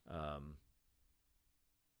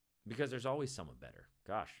 Because there's always someone better.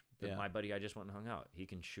 Gosh, my buddy I just went and hung out, he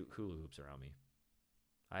can shoot hula hoops around me.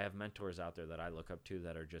 I have mentors out there that I look up to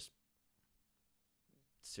that are just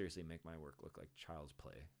seriously make my work look like child's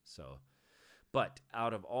play. So, but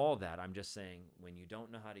out of all that, I'm just saying, when you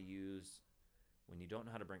don't know how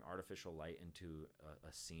to bring artificial light into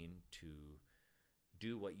a scene to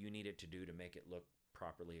do what you need it to do to make it look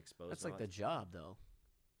properly exposed. That's like the job, though.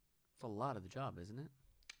 It's a lot of the job, isn't it?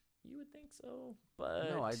 You would think so, but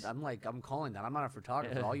no, I'm calling that. I'm not a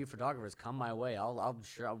photographer. All you photographers, come my way. I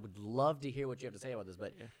would love to hear what you have to say about this.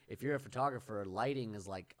 But if you're a photographer, lighting is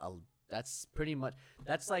like That's pretty much.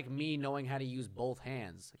 That's like me knowing how to use both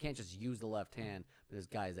hands. I can't just use the left hand. But there's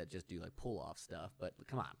guys that just do like pull off stuff. But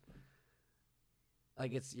come on,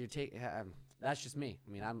 like it's you're taking. That's just me.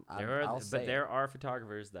 I mean, there are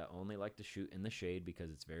photographers that only like to shoot in the shade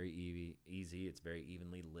because it's very easy. It's very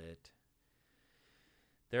evenly lit.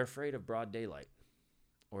 They're afraid of broad daylight,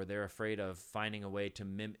 or they're afraid of finding a way to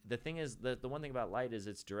mimic. The thing is, the one thing about light is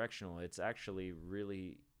it's directional. It's actually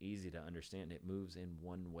really easy to understand. It moves in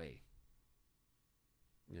one way.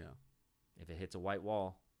 Yeah. If it hits a white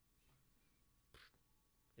wall,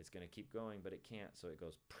 it's going to keep going, but it can't, so it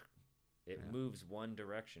goes. It moves one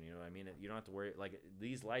direction. You know what I mean? You don't have to worry. Like,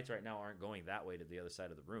 these lights right now aren't going that way to the other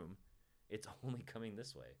side of the room. It's only coming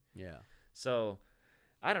this way. Yeah. So,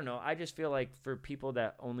 I don't know. I just feel like for people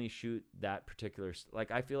that only shoot that particular,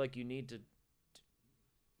 like, I feel like you need to,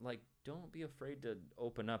 like, don't be afraid to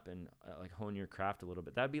open up and like hone your craft a little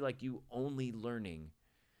bit. That'd be like you only learning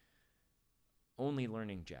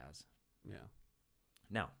jazz. Yeah.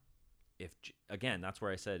 Now, again, that's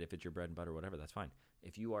where I said if it's your bread and butter, whatever, that's fine.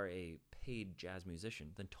 If you are a paid jazz musician,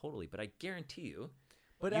 then totally. But I guarantee you,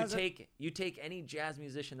 but you take any jazz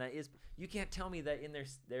musician that is, you can't tell me that in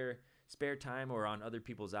their spare time or on other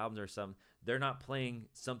people's albums or something, they're not playing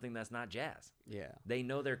something that's not jazz. Yeah. They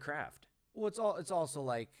know their craft. Well, it's also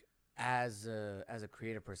like as a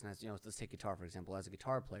creative person, as you know, let's take guitar for example. As a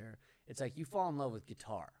guitar player, it's like you fall in love with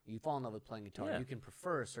guitar. You fall in love with playing guitar. Yeah. You can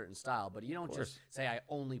prefer a certain style, but you don't just say I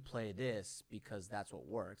only play this because that's what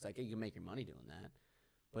works. Like you can make your money doing that,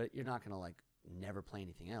 but you're not gonna like never play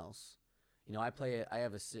anything else. You know, I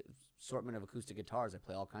have a assortment of acoustic guitars. I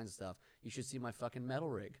play all kinds of stuff. You should see my fucking metal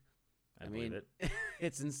rig. I mean,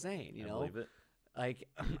 it's insane. You know, believe it. Like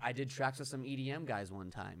I did tracks with some EDM guys one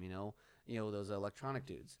time. You know those electronic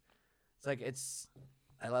dudes. It's like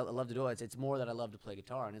I love to do it. It's more that I love to play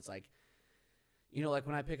guitar, and it's like, you know, like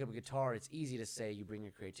when I pick up a guitar, it's easy to say you bring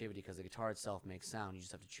your creativity because the guitar itself makes sound. You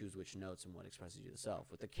just have to choose which notes and what expresses you yourself.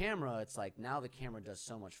 With the camera, it's like now the camera does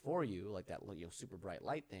so much for you, like that super bright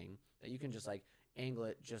light thing, that you can just like angle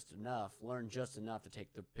it just enough, learn just enough to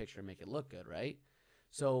take the picture and make it look good, right?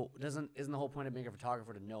 So isn't the whole point of being a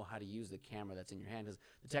photographer to know how to use the camera that's in your hand? As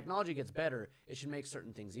the technology gets better, it should make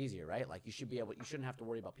certain things easier, right? Like you shouldn't have to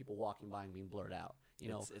worry about people walking by and being blurred out. You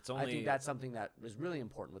know, I think that's something that is really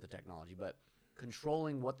important with the technology, but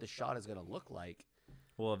controlling what the shot is going to look like.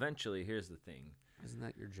 Well, eventually, here's the thing. Isn't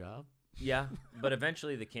that your job? Yeah, but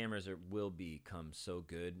eventually the cameras will become so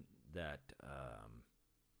good that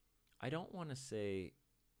I don't want to say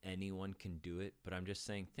anyone can do it, but I'm just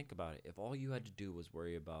saying, think about it. If all you had to do was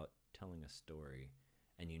worry about telling a story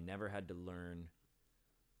and you never had to learn,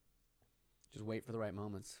 just wait for the right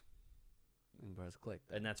moments and press click.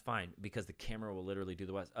 And that's fine because the camera will literally do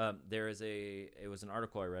the rest. It was an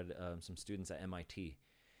article I read, some students at MIT.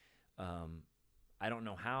 I don't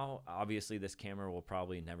know how. Obviously, this camera will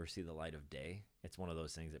probably never see the light of day. It's one of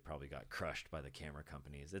those things that probably got crushed by the camera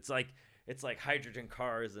companies. It's like hydrogen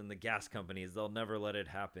cars and the gas companies. They'll never let it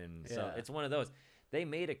happen. Yeah. So it's one of those. They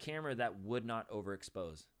made a camera that would not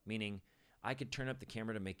overexpose, meaning I could turn up the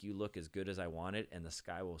camera to make you look as good as I want it, and the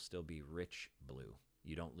sky will still be rich blue.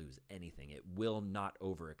 You don't lose anything. It will not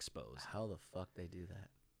overexpose. How the fuck they do that?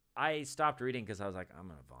 I stopped reading because I was like, I'm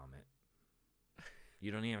going to vomit.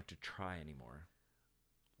 You don't even have to try anymore.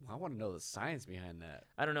 Well, I want to know the science behind that.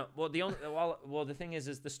 I don't know. Well, the thing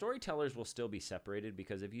is the storytellers will still be separated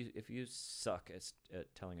because if you suck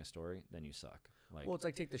at telling a story, then you suck. Like, well, it's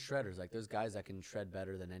like take the shredders. Like those guys that can shred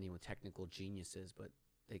better than anyone, technical geniuses, but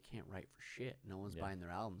they can't write for shit. No one's buying their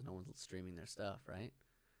albums. No one's streaming their stuff, right?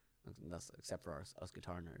 Except for us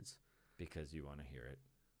guitar nerds. Because you want to hear it.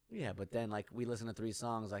 Yeah, but then like we listen to 3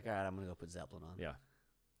 songs, like all right, I'm gonna go put Zeppelin on. Yeah.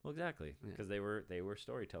 Well, exactly, because they were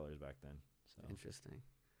storytellers back then. So interesting.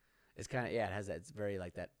 It's kind of it has that. It's very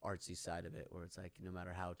like that artsy side of it, where it's like no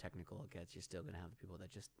matter how technical it gets, you're still gonna have the people that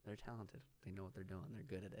they're talented. They know what they're doing. They're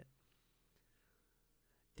good at it.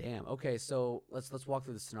 Damn. Okay, so let's walk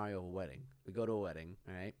through the scenario of a wedding. We go to a wedding,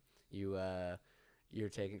 all right? You're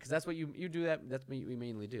taking because that's what you do. That's what we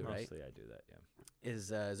mainly do, right? Mostly, I do that. Yeah. Is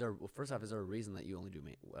there first off, is there a reason that you only do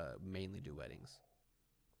mainly do weddings?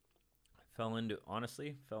 Fell into it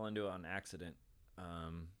on accident.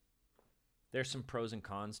 There's some pros and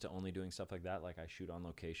cons to only doing stuff like that. Like I shoot on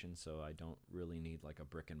location, so I don't really need like a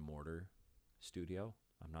brick and mortar studio.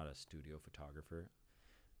 I'm not a studio photographer.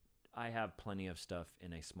 I have plenty of stuff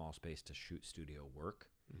in a small space to shoot studio work.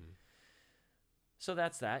 Mm-hmm. So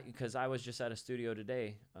that's that, because I was just at a studio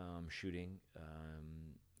today shooting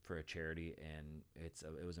for a charity, and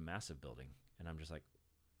it was a massive building. And I'm just like,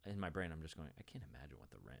 in my brain, I'm just going, I can't imagine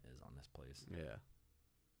what the rent is on this place. Yeah.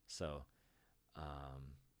 So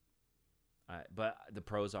But the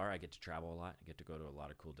pros are I get to travel a lot. I get to go to a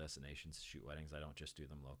lot of cool destinations to shoot weddings. I don't just do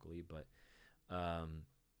them locally. But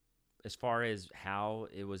as far as how,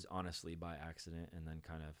 it was honestly by accident. And then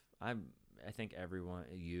kind of, I think everyone,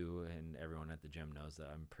 you and everyone at the gym knows that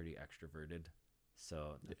I'm pretty extroverted.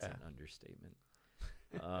 So that's an understatement.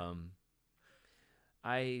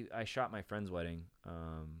 I shot my friend's wedding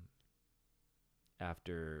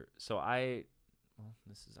after.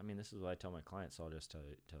 This is what I tell my clients, so I'll just tell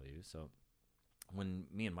you. So when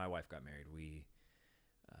me and my wife got married,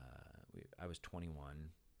 I was 21.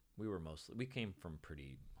 We came from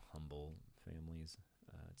pretty humble families.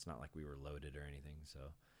 It's not like we were loaded or anything, so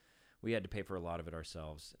we had to pay for a lot of it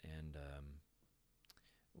ourselves. And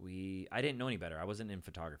I didn't know any better. I wasn't in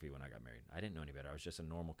photography when I got married. I didn't know any better. I was just a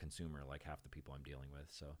normal consumer like half the people I'm dealing with.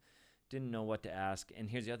 So didn't know what to ask. And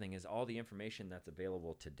here's the other thing is all the information that's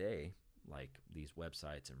available today, like these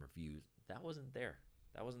websites and reviews, that wasn't there.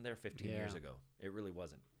 That wasn't there 15 years ago. It really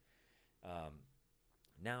wasn't.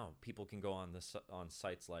 Now people can go on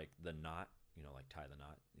sites like The Knot, like Tie the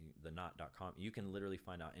Knot, theknot.com. You can literally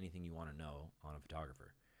find out anything you want to know on a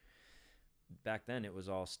photographer. Back then, it was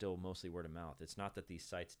all still mostly word of mouth. It's not that these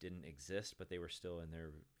sites didn't exist, but they were still in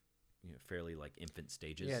their fairly like infant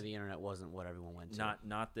stages. Yeah, the internet wasn't what everyone went to.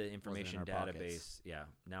 Not the information database. Pockets. Yeah,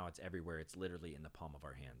 now it's everywhere. It's literally in the palm of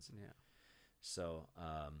our hands. Yeah. So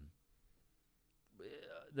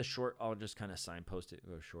I'll just kind of signpost it.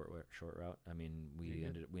 Go short route. I mean, we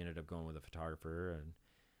ended up going with a photographer, and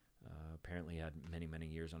apparently had many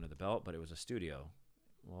years under the belt, but it was a studio.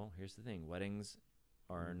 Well, here's the thing: weddings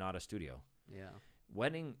are not a studio. Yeah.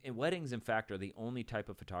 Weddings, in fact, are the only type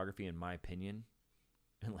of photography, in my opinion,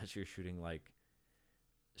 unless you're shooting like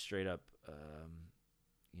straight up,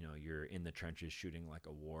 you're in the trenches shooting like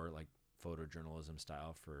a war, like photojournalism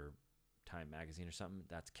style for Time magazine or something.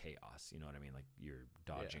 That's chaos. You know what I mean? Like you're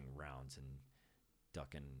dodging rounds and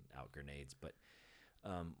ducking out grenades. But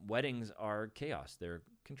weddings are chaos. They're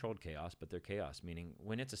controlled chaos, but they're chaos. Meaning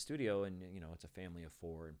when it's a studio and it's a family of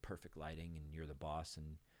 4 and perfect lighting and you're the boss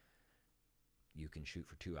and you can shoot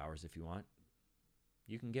for 2 hours if you want,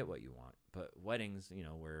 you can get what you want. But weddings,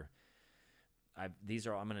 where I'm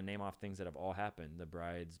going to name off things that have all happened. The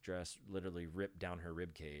bride's dress literally ripped down her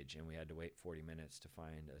rib cage, and we had to wait 40 minutes to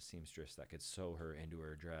find a seamstress that could sew her into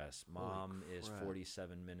her dress. Mom is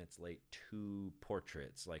 47 minutes late to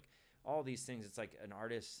portraits. Like all these things, it's like an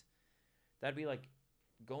artist. That'd be like,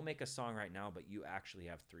 go make a song right now, but you actually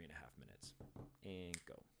have 3.5 minutes and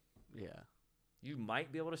go. Yeah. You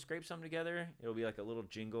might be able to scrape something together. It'll be like a little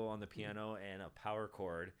jingle on the piano and a power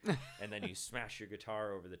chord, and then you smash your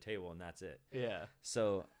guitar over the table, and that's it. Yeah.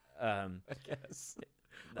 So, I guess.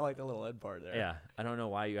 I like the little end part there. Yeah. I don't know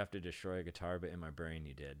why you have to destroy a guitar, but in my brain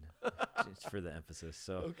you did. It's for the emphasis.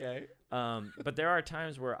 So okay. But there are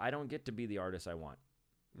times where I don't get to be the artist I want.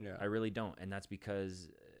 Yeah. I really don't, and that's because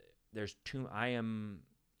the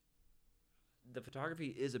photography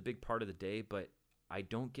is a big part of the day, but I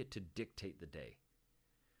don't get to dictate the day.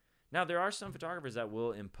 Now, there are some photographers that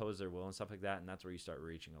will impose their will and stuff like that, and that's where you start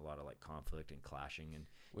reaching a lot of like conflict and clashing. And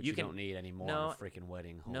which you don't need anymore on a freaking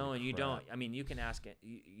wedding. No, and you don't. I mean, you can ask it.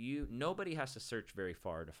 Nobody has to search very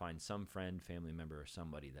far to find some friend, family member, or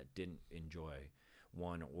somebody that didn't enjoy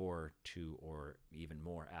one or two or even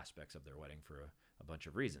more aspects of their wedding for a bunch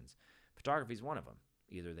of reasons. Photography is one of them.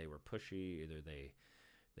 Either they were pushy, either they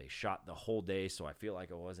shot the whole day, so I feel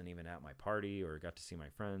like I wasn't even at my party or got to see my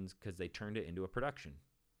friends because they turned it into a production.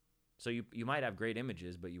 So you might have great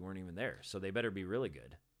images, but you weren't even there. So they better be really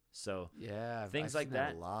good. So yeah, things I've like seen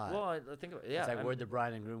that. A lot. Well, I think it's like where'd the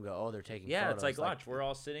bride and groom go? Oh, they're taking. Yeah, photos. it's like watch. We're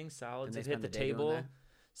all sitting. Salads have hit the table.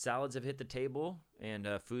 Salads have hit the table, and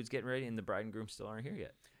food's getting ready, and the bride and groom still aren't here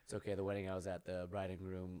yet. It's okay. The wedding I was at, the bride and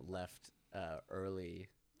groom left early,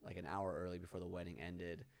 like an hour early before the wedding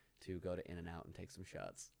ended, to go to In-N-Out and take some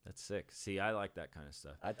shots. That's sick. See, I like that kind of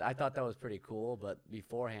stuff. I thought that was pretty cool, but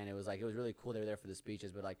beforehand it was really cool. They were there for the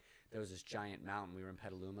speeches, but like there was this giant mountain. We were in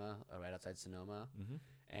Petaluma, right outside Sonoma,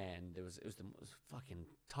 and it was fucking,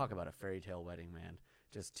 talk about a fairy tale wedding, man.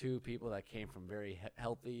 Just two people that came from very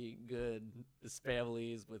healthy, good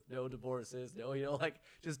families with no divorces,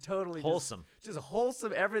 just totally wholesome. Just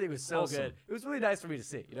wholesome. Everything was so Wholesome. good. It was really nice for me to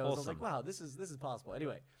see. So I was Wholesome. like, wow, this is possible.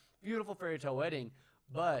 Anyway, beautiful fairy tale wedding.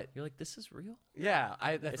 But you're like, this is real? Yeah,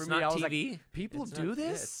 it's for not me, I was TV. Like, people do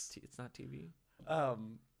this? Yeah, it's not TV.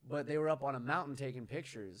 But they were up on a mountain taking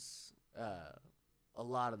pictures a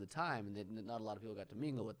lot of the time, and not a lot of people got to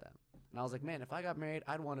mingle with them. And I was like, man, if I got married,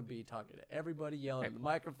 I'd want to be talking to everybody, yelling at the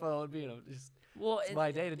microphone. It's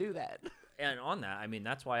my day to do that. And on that, I mean,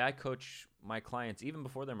 that's why I coach my clients, even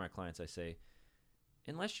before they're my clients. I say,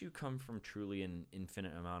 unless you come from truly an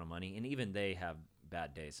infinite amount of money, and even they have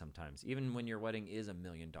bad days sometimes. Even when your wedding is $1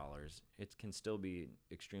 million, it can still be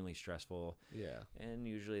extremely stressful. Yeah. And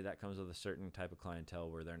usually that comes with a certain type of clientele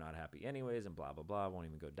where they're not happy anyways, and blah blah blah. I won't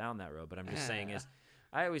even go down that road. But I'm just saying is,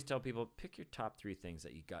 I always tell people, pick your top 3 things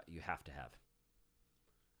that you have to have.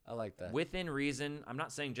 I like that. Within reason. I'm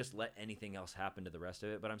not saying just let anything else happen to the rest of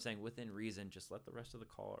it, but I'm saying within reason, just let the rest of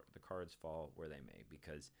the cards fall where they may,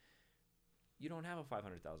 because you don't have a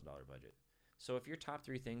 $500,000 budget. So if your top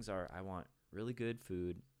 3 things are, I want really good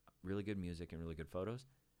food, really good music, and really good photos,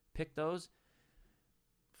 pick those.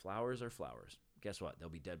 Flowers are flowers. Guess what? They'll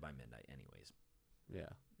be dead by midnight anyways. Yeah.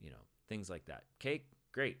 Things like that. Cake,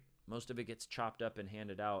 great. Most of it gets chopped up and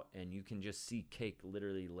handed out, and you can just see cake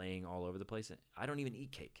literally laying all over the place. I don't even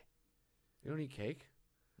eat cake. You don't eat cake?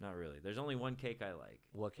 Not really. There's only one cake I like.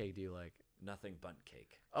 What cake do you like? Nothing bundt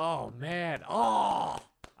cake. Oh, man. Oh!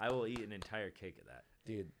 I will eat an entire cake of that.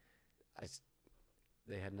 Dude,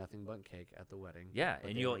 they had nothing but cake at the wedding. Yeah,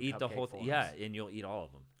 and you'll eat the whole thing. Yeah, and you'll eat all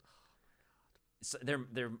of them. So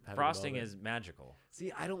their frosting is magical.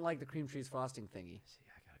 See, I don't like the cream cheese frosting thingy. See,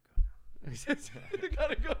 I gotta go now. You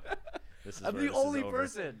gotta go. I'm the only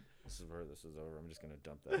person. This is where this is over. I'm just gonna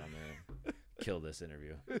dump that on there and kill this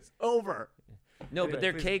interview. It's over. No, but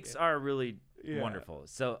their cakes are really wonderful.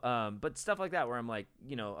 So, but stuff like that where I'm like,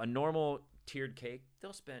 a normal tiered cake,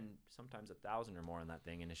 they'll spend sometimes $1,000 or more on that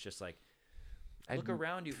thing, and it's just like, look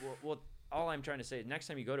around you. Well, all I'm trying to say is next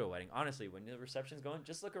time you go to a wedding, honestly, when the reception's going,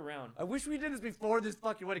 just look around. I wish we did this before this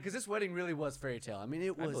fucking wedding, because this wedding really was fairy tale. I mean,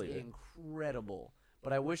 it was incredible.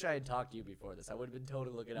 But I wish I had talked to you before this. I would have been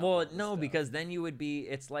totally looking out. Well, no, because then you would be,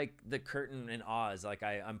 it's like the curtain in Oz. Like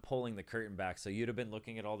I'm pulling the curtain back. So you'd have been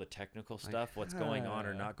looking at all the technical stuff, what's going on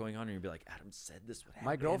or not going on. And you'd be like, Adam said this would happen.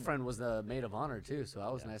 My girlfriend was the maid of honor too. So I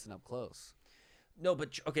was nice and up close. No,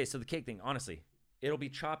 but okay. So the cake thing, honestly, it'll be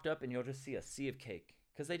chopped up and you'll just see a sea of cake.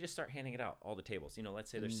 Because they just start handing it out, all the tables. Let's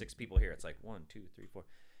say there's 6 people here. It's like 1, 2, 3, 4.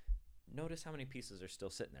 Notice how many pieces are still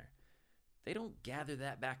sitting there. They don't gather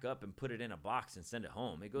that back up and put it in a box and send it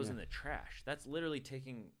home. It goes in the trash. That's literally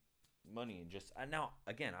taking money and just... Now,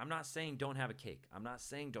 again, I'm not saying don't have a cake. I'm not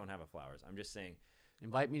saying don't have a flowers. I'm just saying...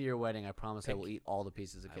 Invite me to your wedding. I promise I will eat all the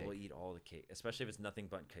pieces of cake. I will eat all the cake, especially if it's nothing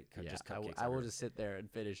but cake. Yeah, just cupcakes. I will just sit there and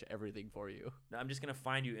finish everything for you. No, I'm just going to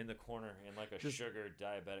find you in the corner in like a sugar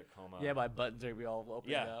diabetic coma. Yeah, my buttons are going to be all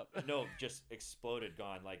opened up. No, just exploded,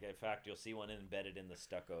 gone. Like, in fact, you'll see one embedded in the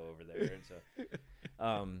stucco over there.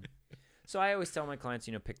 And so I always tell my clients,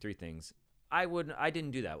 pick 3 things. I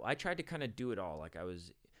didn't do that. I tried to kind of do it all.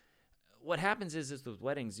 What happens is with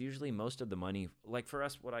weddings, usually most of the money, like for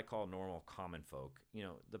us, what I call normal common folk,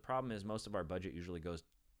 the problem is most of our budget usually goes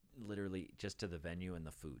literally just to the venue and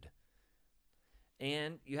the food.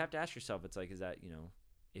 And you have to ask yourself, it's like, is that,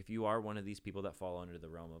 if you are one of these people that fall under the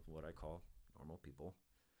realm of what I call normal people,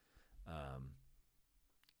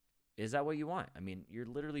 is that what you want? I mean, you're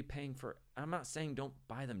literally paying for, I'm not saying don't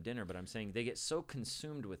buy them dinner, but I'm saying they get so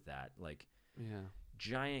consumed with that, like,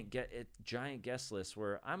 giant guest lists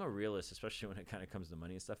where I'm a realist, especially when it kind of comes to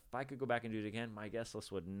money and stuff. If I could go back and do it again, my guest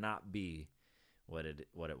list would not be what it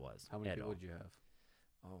was. How many people would you have?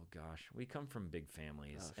 Oh gosh, we come from big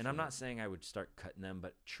families, and I'm not saying I would start cutting them,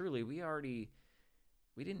 but truly we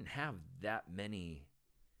didn't have that many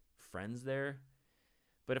friends there.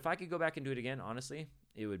 But if I could go back and do it again, honestly,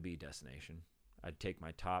 it would be destination. I'd take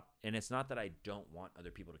my top, and it's not that I don't want other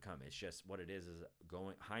people to come. It's just what it is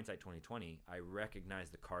going hindsight 2020. I recognize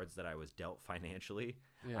the cards that I was dealt financially.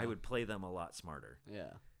 Yeah. I would play them a lot smarter.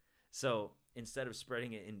 Yeah. So instead of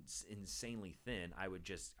spreading it insanely thin, I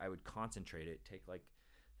would concentrate it. Take like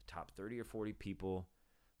the top 30 or 40 people.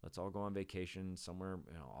 Let's all go on vacation somewhere,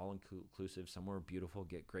 all inclusive, somewhere beautiful.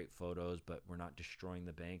 Get great photos, but we're not destroying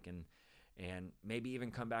the bank, and maybe even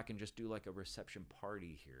come back and just do like a reception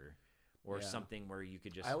party here. Or something where you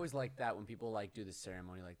could just... I always like that when people do the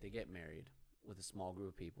ceremony, they get married with a small group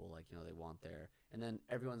of people, they want there. And then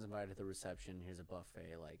everyone's invited to the reception. Here's a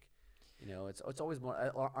buffet. It's always more...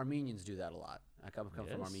 Armenians do that a lot. I come from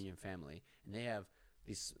an Armenian family. And they have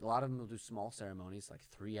these... A lot of them will do small ceremonies,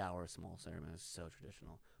 3-hour small ceremonies. So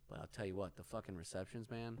traditional. But I'll tell you what, the fucking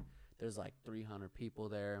receptions, man, there's 300 people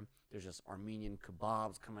there. There's just Armenian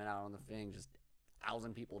kebabs coming out on the thing. Just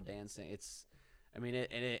 1,000 people dancing. I mean,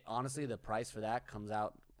 it honestly, the price for that comes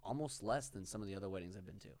out almost less than some of the other weddings I've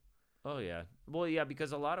been to. Oh yeah, well yeah,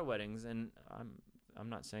 because a lot of weddings, and I'm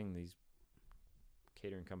not saying these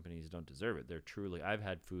catering companies don't deserve it. They're truly. I've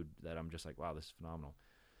had food that I'm just like, wow, this is phenomenal.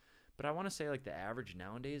 But I want to say the average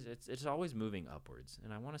nowadays, it's always moving upwards,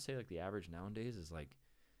 and I want to say the average nowadays is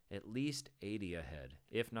at least 80 a head,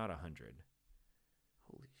 if not 100.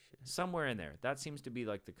 Holy somewhere in there. That seems to be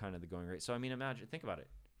like the kind of the going rate. So I mean, think about it.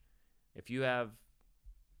 If you have,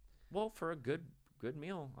 well, for a good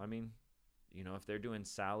meal, I mean, you know, if they're doing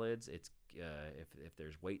salads, it's if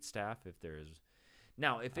there's wait staff, if there's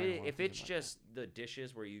now if it's just the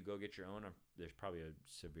dishes where you go get your own, there's probably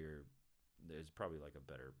like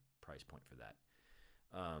a better price point for that.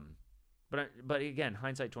 But again,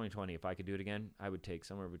 hindsight 2020. If I could do it again, I would take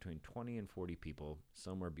somewhere between 20 and 40 people,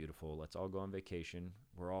 somewhere beautiful. Let's all go on vacation.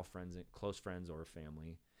 We're all friends, close friends or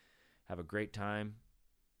family. Have a great time.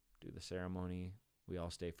 Do the ceremony. We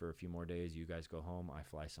all stay for a few more days. You guys go home. I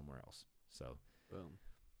fly somewhere else. So, boom.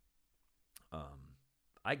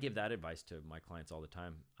 I give that advice to my clients all the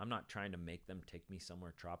time. I'm not trying to make them take me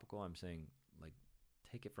somewhere tropical. I'm saying, like,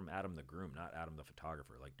 take it from Adam the groom, not Adam the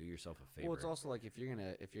photographer. Like, do yourself a favor. Well, it's also like if your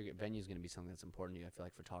venue's gonna be something that's important to you, I feel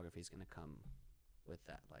like photography is gonna come with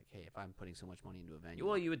that. Like, hey, if I'm putting so much money into a venue,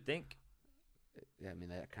 well, you would think. I mean,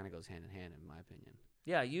 that kind of goes hand in hand, in my opinion.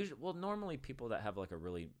 Yeah, normally people that have like a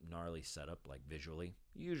really gnarly setup, like visually,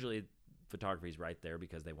 usually photography is right there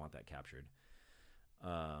because they want that captured.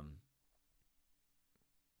 And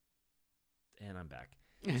I'm back.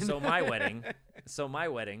 So my wedding.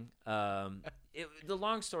 The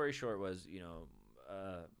long story short was, you know,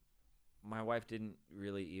 my wife didn't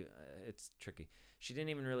really. It's tricky. She didn't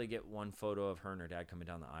even really get one photo of her and her dad coming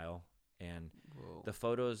down the aisle, and the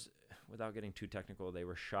photos, without getting too technical, they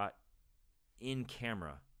were shot in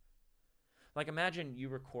camera. Like, imagine you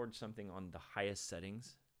record something on the highest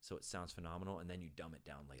settings so it sounds phenomenal, and then you dumb it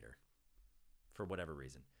down later for whatever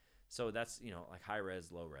reason. So that's, you know, like high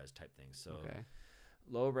res, low res type things. So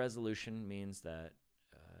low resolution means that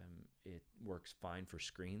it works fine for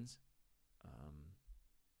screens.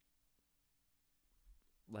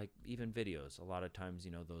 Like even videos, a lot of times,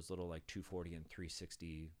 you know, those little like 240 and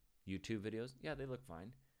 360 YouTube videos, yeah, they look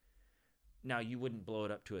fine. Now, you wouldn't blow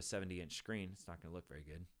it up to a 70-inch screen. It's not going to look very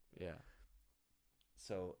good. Yeah.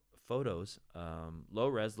 So photos, low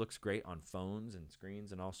res looks great on phones and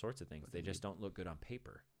screens and all sorts of things. They just don't look good on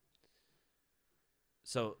paper.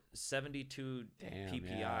 So 72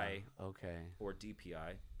 PPI or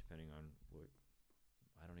DPI, depending on what,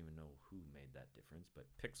 I don't even know who made that difference, but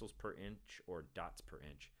pixels per inch or dots per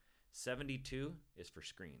inch. 72 is for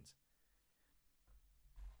screens.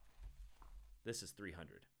 This is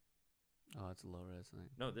 300. Oh, it's a low res thing.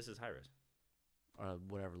 No, this is high res. Or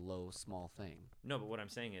whatever low, small thing. No, but what I'm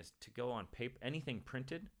saying is to go on paper, anything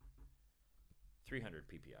printed, 300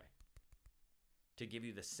 PPI. To give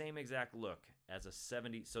you the same exact look as a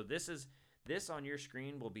 70. So this on your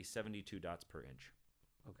screen will be 72 dots per inch.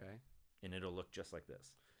 Okay. And it'll look just like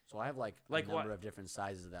this. So I have like a number of different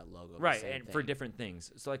sizes of that logo. Right, and for different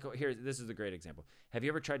things. So like this is a great example. Have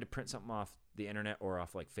you ever tried to print something off the internet or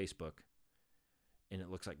off like Facebook and it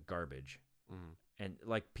looks like garbage? Mm. And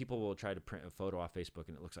like people will try to print a photo off Facebook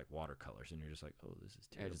and it looks like watercolors and you're just like, oh, this is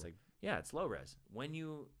terrible. Yeah, it's low res.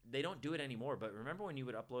 They don't do it anymore, but remember when you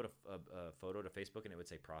would upload a photo to Facebook and it would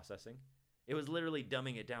say processing? It was literally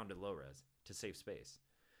dumbing it down to low res to save space.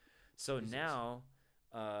 So now,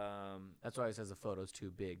 that's why it says the photo's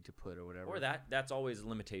too big to put or whatever. Or that's always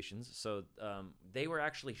limitations. So they were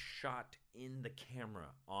actually shot in the camera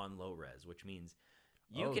on low res, which means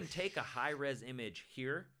you can take a high res image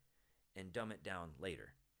here and dumb it down later.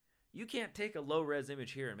 You can't take a low res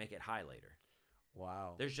image here and make it high later.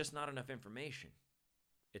 Wow. There's just not enough information.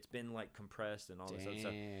 It's been like compressed and all this other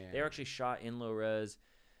stuff. They were actually shot in low res.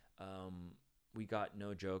 We got,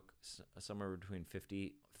 no joke, somewhere between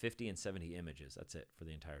 50 and 70 images. That's it for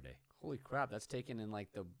the entire day. Holy crap. That's taken in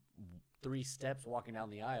like the 3 steps walking down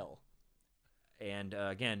the aisle. And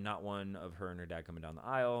again, not one of her and her dad coming down the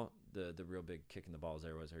aisle. The real big kick in the balls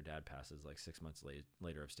there was her dad passes like 6 months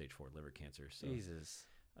later of stage 4 liver cancer. So, Jesus.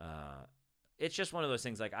 It's just one of those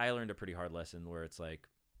things. Like, I learned a pretty hard lesson where it's like,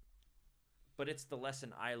 but it's the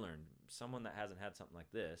lesson I learned. Someone that hasn't had something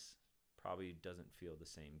like this probably doesn't feel the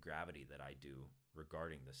same gravity that I do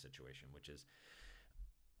regarding this situation, which is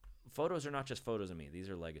photos are not just photos of me.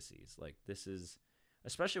 These are legacies. Like, this is,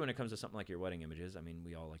 especially when it comes to something like your wedding images. I mean,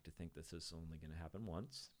 we all like to think this is only going to happen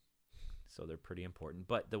once. So they're pretty important.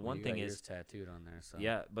 But the one thing is tattooed on there. So.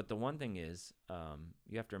 Yeah, but the one thing is,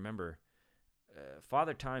 you have to remember,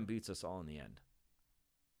 Father Time beats us all in the end.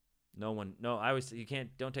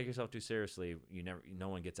 Don't take yourself too seriously. No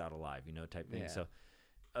one gets out alive, type thing. Yeah. So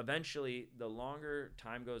eventually, the longer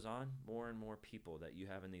time goes on, more and more people that you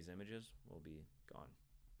have in these images will be gone.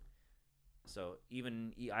 So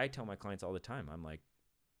I tell my clients all the time, I'm like,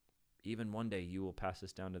 even one day you will pass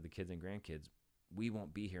this down to the kids and grandkids. We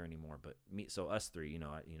won't be here anymore, but so us three,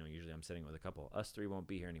 usually I'm sitting with a couple. Us three won't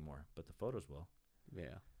be here anymore, but the photos will.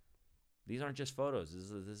 Yeah. These aren't just photos.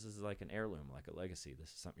 This is like an heirloom, like a legacy. This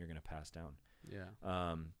is something you're going to pass down. Yeah.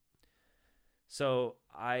 So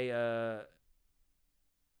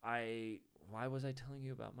why was I telling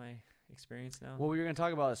you about my experience now? Well, we were going to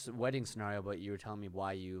talk about a wedding scenario, but you were telling me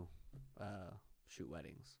why you shoot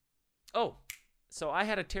weddings. Oh, so I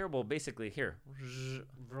had a terrible, basically, here.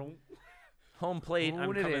 Home plate.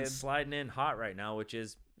 I'm coming sliding in hot right now, which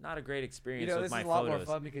is not a great experience with my photos. This is a lot more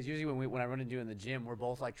fun because usually when I run into you in the gym, we're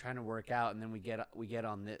both like trying to work out, and then we get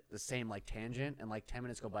on the same like tangent, and like 10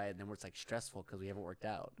 minutes go by, and then it's like stressful because we haven't worked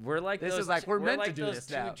out. We're like this is like we're meant to do this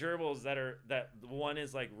now. Two gerbils that one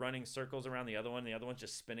is like running circles around the other one, the other one's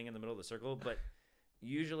just spinning in the middle of the circle. But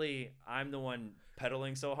usually I'm the one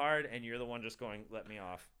pedaling so hard, and you're the one just going, "Let me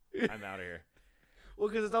off. I'm out of here." Well,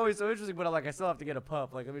 because it's always so interesting, but I still have to get a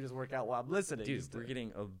pump. Like, let me just work out while I'm listening. Dude, we're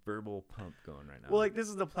getting a verbal pump going right now. Well, like, this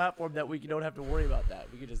is the platform that we don't have to worry about that.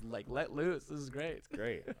 We can just, like, let loose. This is great. It's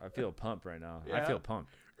great. I feel pumped right now. Yeah. I feel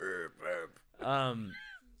pumped.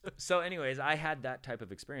 So, anyways, I had that type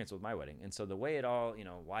of experience with my wedding. And so the way it all,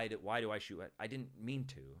 why do I shoot? I didn't mean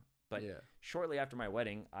to. But shortly after my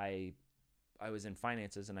wedding, I was in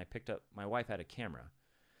finances, and I picked up, my wife had a camera.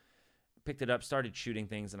 Picked it up, started shooting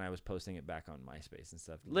things, and I was posting it back on MySpace and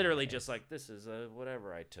stuff. Literally just like, this is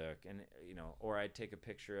whatever I took. And, or I'd take a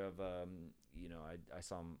picture of, I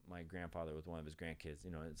saw my grandfather with one of his grandkids.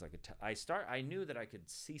 It's like I knew that I could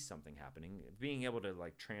see something happening. Being able to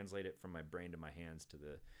like translate it from my brain to my hands to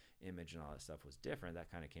the image and all that stuff was different.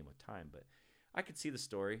 That kind of came with time, but I could see the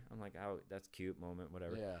story. I'm like, oh, that's cute moment,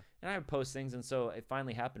 whatever. Yeah. And I would post things. And so it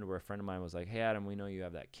finally happened where a friend of mine was like, hey, Adam, we know you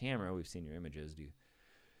have that camera. We've seen your images.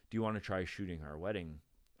 Do you want to try shooting our wedding?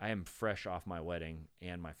 I am fresh off my wedding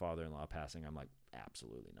and my father-in-law passing. I'm like,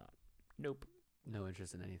 absolutely not. Nope. No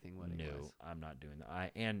interest in anything wedding. No, I'm not doing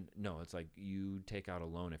that. It's like you take out a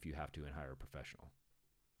loan if you have to and hire a professional.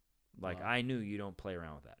 Like, wow. I knew you don't play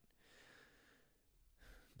around with that.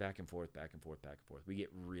 Back and forth, back and forth, back and forth. We get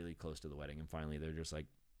really close to the wedding, and finally they're just like,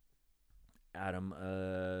 Adam,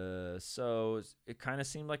 so it kind of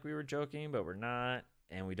seemed like we were joking, but we're not.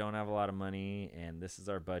 And we don't have a lot of money, and this is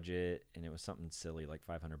our budget, and it was something silly, like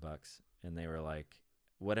 $500. And they were like,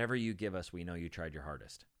 whatever you give us, we know you tried your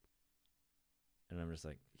hardest. And I'm just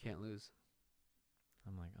like, you can't lose.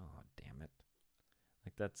 I'm like, oh, damn it.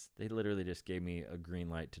 Like they literally just gave me a green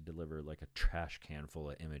light to deliver like a trash can full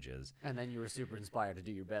of images. And then you were super inspired to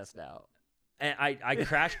do your best now. And I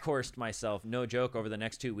crash coursed myself, no joke, over the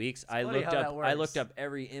next 2 weeks. I looked up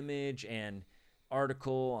every image and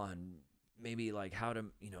article on maybe like how to,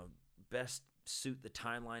 best suit the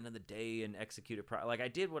timeline of the day and execute it. Like I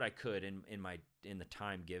did what I could in the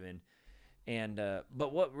time given. And,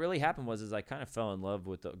 but what really happened was I kind of fell in love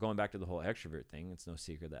with going back to the whole extrovert thing. It's no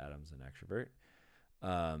secret that Adam's an extrovert.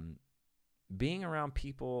 Being around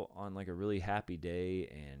people on like a really happy day,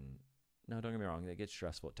 and no, don't get me wrong, it gets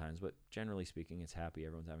stressful at times, but generally speaking, it's happy.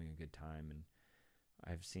 Everyone's having a good time. And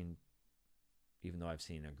even though I've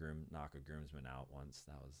seen a groom knock a groomsman out once,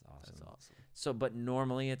 that was awesome. That's awesome. So, but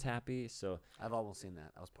normally it's happy. So I've almost seen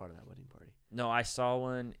that. I was part of that wedding party. No, I saw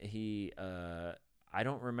one. I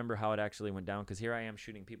don't remember how it actually went down, because here I am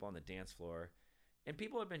shooting people on the dance floor, and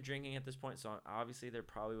people have been drinking at this point. So obviously there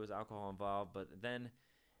probably was alcohol involved, but then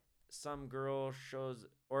some girl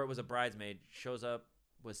or it was a bridesmaid, shows up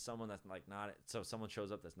with someone that's like not, so someone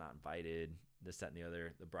shows up that's not invited, this, that, and the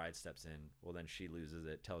other. The bride steps in. Well, then she loses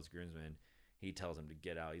it, tells groomsman. He tells him to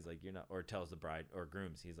get out. He's like, you're not, or tells the bride or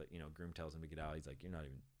grooms. He's like, groom tells him to get out. He's like, you're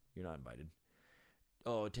not invited.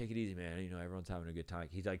 Oh, take it easy, man. Everyone's having a good time.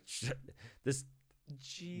 He's like,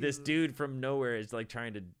 this dude from nowhere is like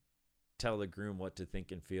trying to tell the groom what to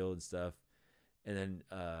think and feel and stuff. And then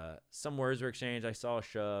some words were exchanged. I saw a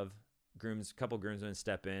shove. Couple groomsmen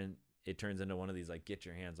step in. It turns into one of these like, get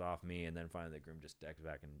your hands off me. And then finally the groom just decks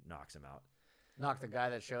back and knocks him out. Knocked the guy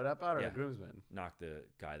that showed up out, or the groomsman? Knocked the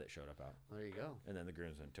guy that showed up out. There you go. And then the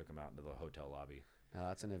groomsman took him out into the hotel lobby. Now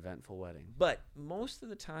that's an eventful wedding. But most of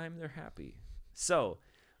the time they're happy. So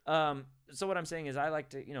what I'm saying is I like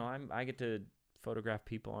to, I get to photograph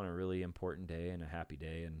people on a really important day and a happy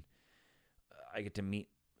day, and I get to meet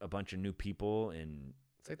a bunch of new people, and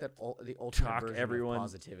it's like the ultimate version of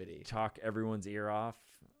positivity. Talk everyone's ear off,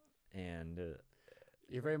 and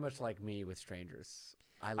you're very much like me with strangers.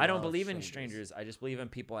 I don't believe in strangers. I just believe in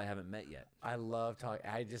people I haven't met yet. I love talking.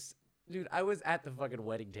 Dude, I was at the fucking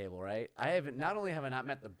wedding table, right? Not only have I not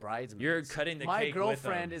met the bridesmaids. You're cutting the cake with them. My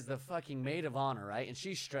girlfriend is the fucking maid of honor, right? And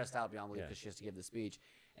she's stressed out beyond belief because she has to give the speech.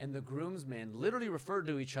 And the groomsmen literally referred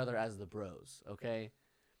to each other as the bros, okay?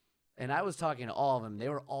 And I was talking to all of them. They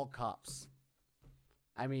were all cops.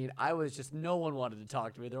 I mean, I was just, no one wanted to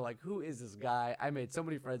talk to me. They're like, who is this guy? I made so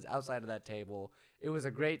many friends outside of that table. It was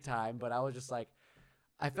a great time, but I was just like,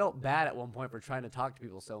 I felt bad at one point for trying to talk to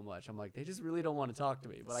people so much. I'm like, they just really don't want to talk to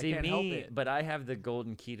me, but See, I can't help it. but I have the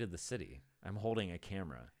golden key to the city. I'm holding a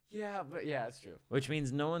camera. Yeah, but yeah, it's true. Which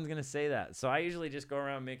means no one's going to say that. So I usually just go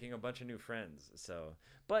around making a bunch of new friends. So,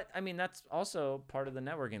 but I mean, that's also part of the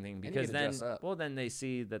networking thing because then they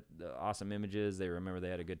see that the awesome images, they remember they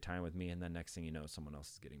had a good time with me. And then next thing you know, someone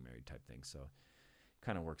else is getting married type thing. So it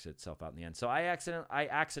kind of works itself out in the end. So I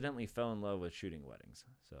accidentally fell in love with shooting weddings.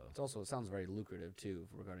 So it sounds very lucrative too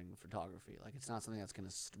regarding photography. Like it's not something that's going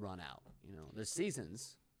to run out, there's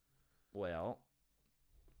seasons. Well,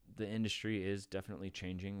 the industry is definitely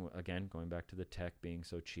changing. Again, going back to the tech being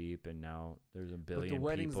so cheap, and now there's a billion people. But the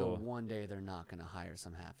wedding's the one day they're not going to hire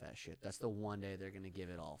some half-ass shit. That's the one day they're going to give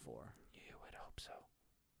it all for. You would hope so.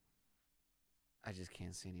 I just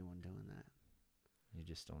can't see anyone doing that. You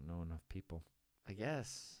just don't know enough people. I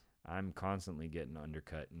guess. I'm constantly getting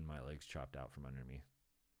undercut and my legs chopped out from under me.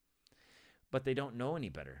 But they don't know any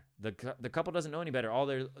better. The couple doesn't know any better.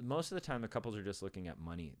 Most of the time the couples are just looking at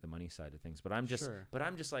money, the money side of things. But I'm just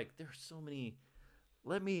like, there's so many.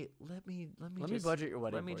 Let me budget your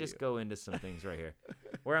wedding. Let me just go into some things right here,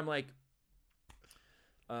 where I'm like,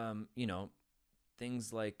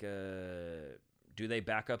 things like, do they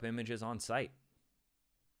back up images on site?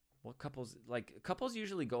 What couples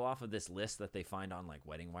usually go off of this list that they find on like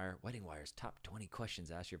Wedding Wire. Wedding Wire's top 20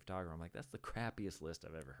 questions ask your photographer. I'm like, that's the crappiest list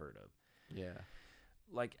I've ever heard of. Yeah.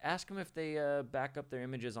 Like, ask them if they back up their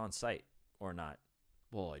images on site or not.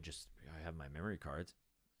 Well, I have my memory cards.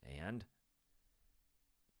 And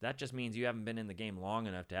that just means you haven't been in the game long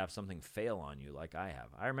enough to have something fail on you like I have.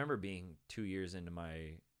 I remember being 2 years into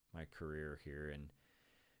my career here and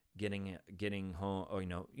getting home.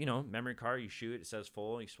 Oh, memory card, you shoot, it says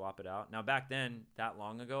full, you swap it out. Now, back then, that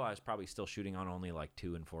long ago, I was probably still shooting on only like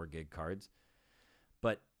 2 and 4 gig cards.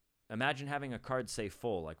 But imagine having a card say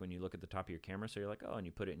full, like when you look at the top of your camera. So you're like, oh, and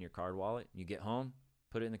you put it in your card wallet. You get home,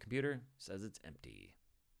 put it in the computer, says it's empty.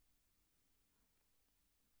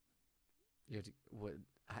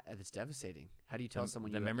 It's devastating. How do you tell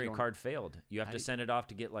someone the memory card failed? You have to send it off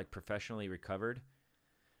to get like professionally recovered.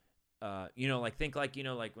 Think like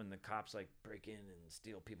when the cops like break in and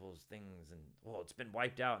steal people's things and it's been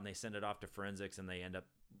wiped out and they send it off to forensics and they end up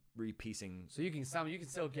repiecing. So you can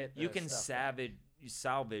still get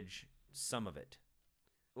salvage some of it.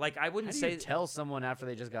 Like I wouldn't say tell someone after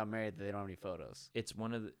they just got married that they don't have any photos. It's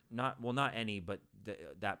one of the not any, but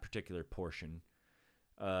that particular portion.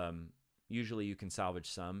 Usually you can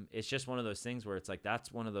salvage some. It's just one of those things where it's like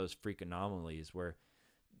that's one of those freak anomalies where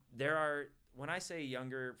there are. When I say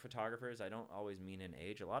younger photographers, I don't always mean in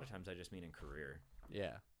age. A lot of times I just mean in career.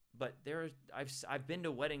 Yeah. But I've been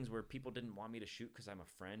to weddings where people didn't want me to shoot because I'm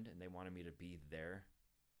a friend and they wanted me to be there.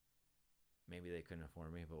 Maybe they couldn't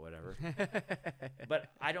afford me, but whatever. But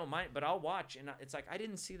I don't mind. But I'll watch, and it's like I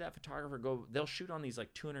didn't see that photographer go. They'll shoot on these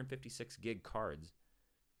like 256 gig cards.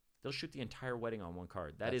 They'll shoot the entire wedding on one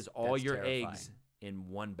card. That's all your terrifying. Eggs in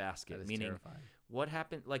one basket. That is meaning, terrifying. What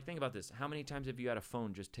happened? Like, think about this. How many times have you had a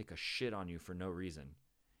phone just take a shit on you for no reason?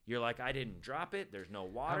 You're like, I didn't drop it. There's no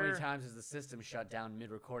water. How many times has the system shut down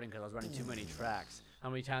mid-recording because I was running too many tracks? How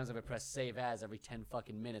many times have I pressed save as every 10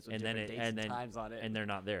 fucking minutes with different dates and times on it? And they're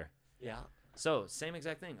not there. Yeah. So, same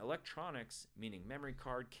exact thing. Electronics, meaning memory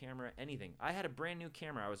card, camera, anything. I had a brand new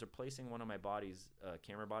camera. I was replacing one of my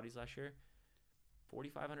camera bodies last year.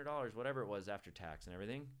 $4,500, whatever it was after tax and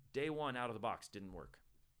everything. Day one out of the box, didn't work.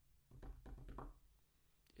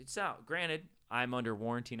 It's out. Granted, I'm under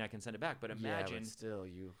warranty and I can send it back, but imagine. Yeah, but still,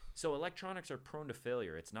 you. So electronics are prone to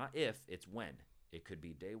failure. It's not if, it's when. It could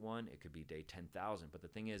be day one, it could be day 10,000. But the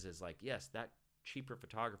thing is like, yes, that cheaper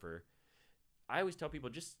photographer. I always tell people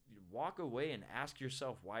just walk away and ask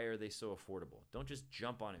yourself, why are they so affordable? Don't just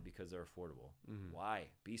jump on it because they're affordable. Mm-hmm. Why?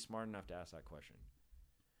 Be smart enough to ask that question.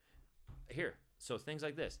 Here. So things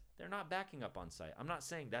like this, they're not backing up on site. I'm not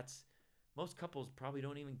saying that's most couples probably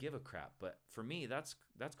don't even give a crap, but for me, that's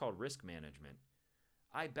called risk management.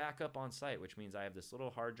 I back up on site, which means I have this little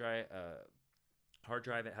hard drive.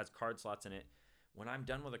 It has card slots in it. When I'm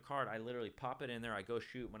done with a card, I literally pop it in there. I go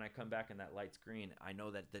shoot. When I come back and that light's green, I know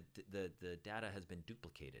that the data has been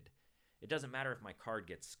duplicated. It doesn't matter if my card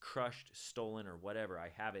gets crushed, stolen, or whatever. I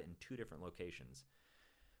have it in 2 different locations.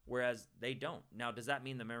 Whereas they don't. Now, does that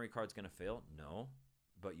mean the memory card's going to fail? No.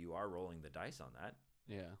 But you are rolling the dice on that.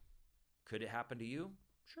 Yeah. Could it happen to you?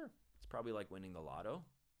 Sure. It's probably like winning the lotto.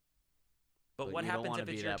 But what happens if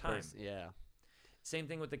it's your time? Yeah. Same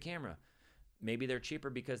thing with the camera. maybe they're cheaper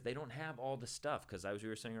because they don't have all the stuff. Because as we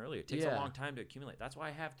were saying earlier, it takes a Yeah. long time to accumulate. That's why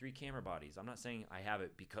I have 3 camera bodies. I'm not saying I have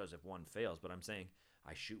it because if one fails, but I'm saying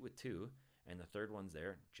I shoot with 2, and the third one's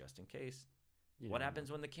there just in case. You What know.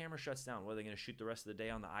 happens when the camera shuts down? What, are they going to shoot the rest of the day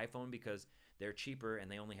on the iPhone because they're cheaper and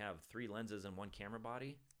they only have 3 lenses and 1 camera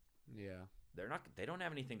body? Yeah. They don't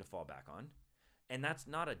have anything to fall back on. And that's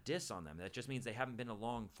not a diss on them. That just means they haven't been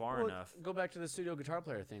along far Well, enough. Go back to the studio guitar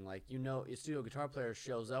player thing. Like, a studio guitar player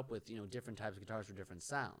shows up with, different types of guitars for different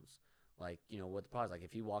sounds. Like, what the product, like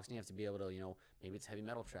if he walks in, you have to be able to, maybe it's a heavy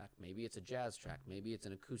metal track, maybe it's a jazz track, maybe it's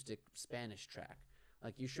an acoustic Spanish track.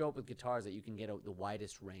 Like, you show up with guitars that you can get the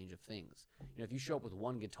widest range of things. If you show up with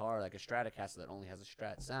one guitar, like a Stratocaster that only has a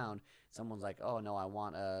Strat sound, someone's like, oh, no, I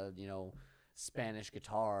want a, Spanish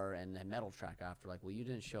guitar and a metal track after. Like, well, you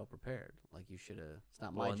didn't show up prepared. Like, you should have. It's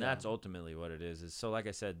not my job. And that's ultimately what it is. So, like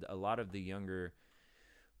I said, a lot of the younger,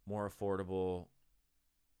 more affordable,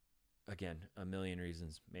 again, a million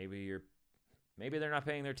reasons. Maybe they're not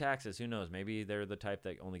paying their taxes. Who knows? Maybe they're the type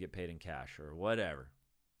that only get paid in cash or whatever.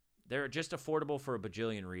 They're just affordable for a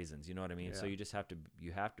bajillion reasons. You know what I mean? Yeah. So you just have to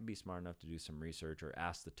be smart enough to do some research or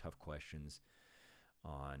ask the tough questions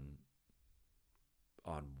on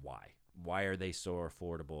why. Why are they so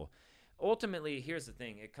affordable? Ultimately, here's the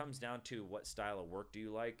thing. It comes down to what style of work do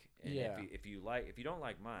you like. And Yeah. if you don't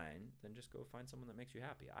like mine, then just go find someone that makes you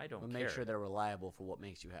happy. I don't But care. make sure they're reliable for what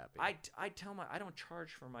makes you happy. I don't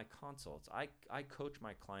charge for my consults. I coach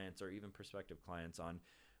my clients or even prospective clients on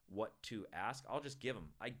what to ask. I'll just give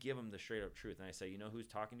them. I give them the straight up truth. And I say, who's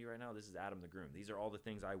talking to you right now? This is Adam the groom. These are all the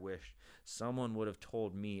things I wish someone would have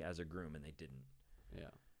told me as a groom, and they didn't. Yeah.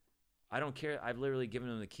 I don't care. I've literally given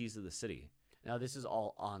them the keys to the city. Now, this is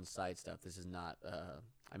all on-site stuff. This is not,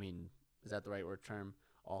 is that the right word term?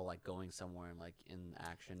 All, like, going somewhere and, like, in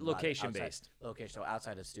action. not Location-based. Location, so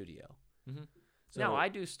outside of studio. Mm-hmm. So Now, I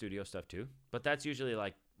do studio stuff too, but that's usually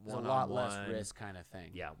like it's a one-on-one. lot less risk kind of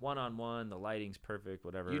thing. Yeah, one-on-one. The lighting's perfect,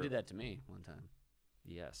 whatever. You did that to me one time.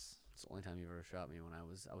 Yes. It's the only time you ever shot me when I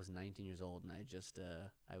was 19 years old, and I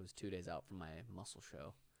was 2 days out from my muscle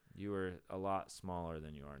show. You were a lot smaller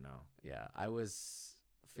than you are now. Yeah, I was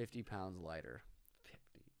 50 pounds lighter.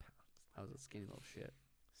 50 pounds. I was a skinny little shit.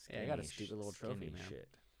 Yeah, I got a stupid little trophy, skinny man.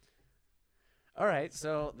 Shit. All right,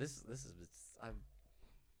 so this is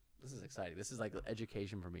exciting. This is like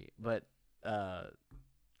education for me. But while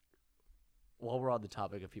we're on the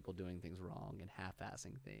topic of people doing things wrong and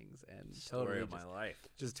half-assing things and Story of my life.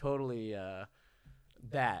 just totally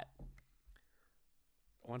that,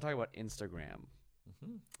 I want to talk about Instagram.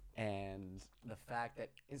 Mm-hmm. And the fact that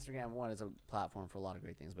Instagram, one, is a platform for a lot of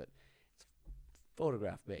great things, but it's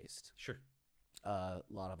photograph based. Sure. A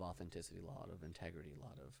lot of authenticity, a lot of integrity, a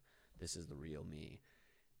lot of this is the real me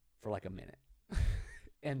for like a minute.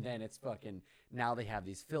 And then it's fucking, now they have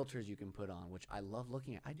these filters you can put on, which I love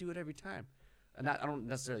looking at. I do it every time. And I don't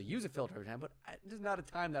necessarily use a filter every time, but there's not a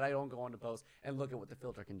time that I don't go on to post and look at what the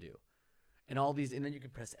filter can do. And all these, and then you can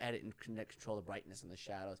press edit and control the brightness and the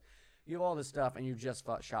shadows. You have all this stuff, and you just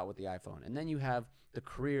shot with the iPhone. And then you have the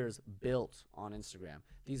careers built on Instagram.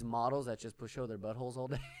 These models that just show their buttholes all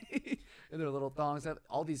day and their little thongs.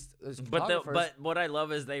 All these But what I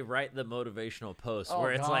love is they write the motivational posts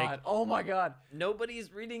where it's like, oh my God,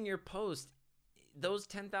 nobody's reading your post. Those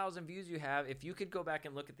 10,000 views you have, if you could go back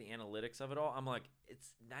and look at the analytics of it all, I'm like,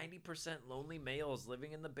 it's 90% lonely males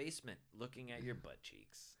living in the basement looking at your butt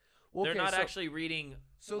cheeks. Well, They're not actually reading.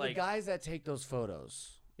 So the guys that take those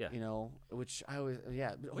photos. Yeah. Which I always,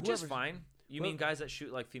 which is fine. You mean guys that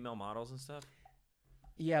shoot like female models and stuff?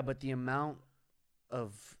 Yeah, but the amount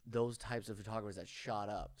of those types of photographers that shot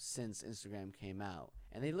up since Instagram came out,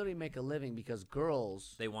 and they literally make a living because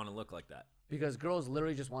they want to look like that. Because girls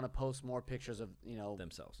literally just want to post more pictures of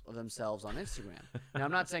themselves on Instagram. Now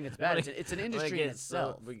I'm not saying it's bad. It's an industry in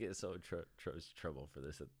itself. We get so trouble for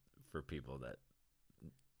this for people that.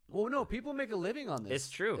 Well, no, people make a living on this. It's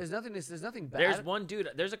true. There's nothing bad. There's one dude.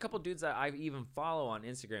 There's a couple dudes that I even follow on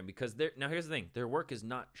Instagram because now here's the thing: their work is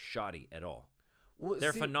not shoddy at all. Well,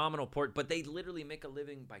 they're phenomenal but they literally make a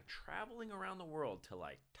living by traveling around the world to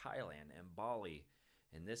like Thailand and Bali,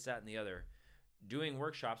 and this, that, and the other, doing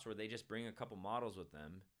workshops where they just bring a couple models with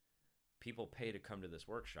them. People pay to come to this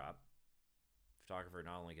workshop. Photographer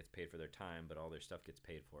not only gets paid for their time, but all their stuff gets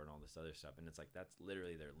paid for and all this other stuff, and it's like that's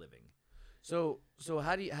literally their living. So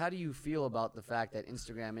how do you feel about the fact that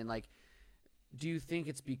Instagram, and like, do you think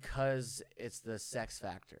it's because it's the sex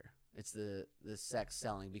factor? It's the sex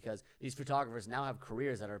selling, because these photographers now have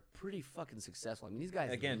careers that are pretty fucking successful. I mean, these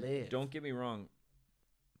guys live. Don't get me wrong.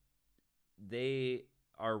 They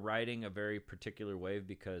are riding a very particular wave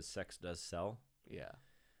because sex does sell. Yeah.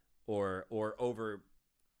 Or over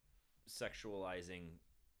sexualizing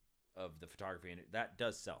of the photography, and that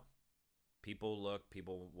does sell.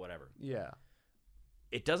 People whatever. Yeah.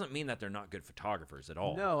 It doesn't mean that they're not good photographers at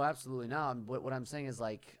all. No, absolutely not. What I'm saying is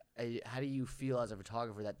like, how do you feel as a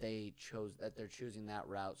photographer that they're choosing that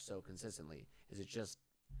route so consistently? Is it just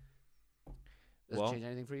does it change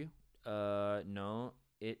anything for you? No.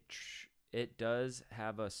 It does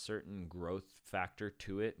have a certain growth factor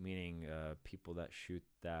to it, meaning people that shoot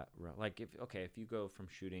that route. Like if you go from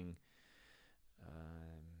shooting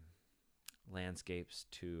landscapes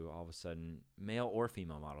to all of a sudden male or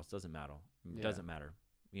female models, doesn't matter. Yeah. Doesn't matter.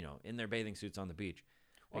 You know, in their bathing suits on the beach.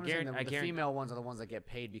 Well, the female ones are the ones that get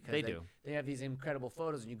paid because they have these incredible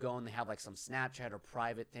photos, and you go and they have like some Snapchat or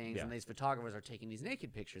private things, and these photographers are taking these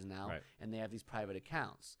naked pictures now, and they have these private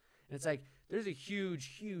accounts. And it's like there's a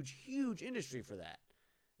huge, huge, huge industry for that,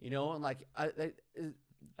 you know. And like I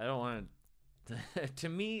don't want to. To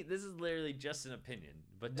me, this is literally just an opinion,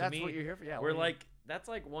 but to that's me, what you're here for. Yeah, we're like that's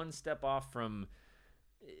like one step off from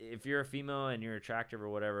if you're a female and you're attractive or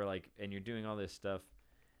whatever, like, and you're doing all this stuff.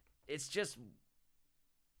 It's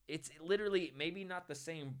literally maybe not the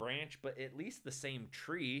same branch, but at least the same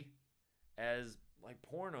tree as like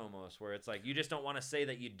porn almost, where it's like you just don't want to say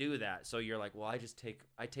that you do that, so you're like, well, I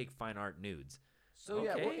take fine art nudes. So okay.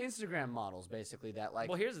 Yeah, well, Instagram models basically that like.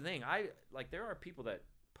 Well, here's the thing, there are people that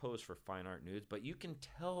pose for fine art nudes, but you can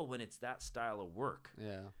tell when it's that style of work.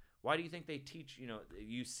 Yeah. Why do you think they teach? You know,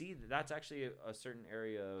 you see that's actually a certain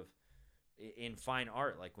area of in fine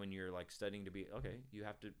art, like when you're like studying to be you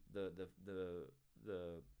have to the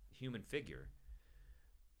human figure.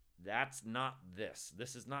 That's not this.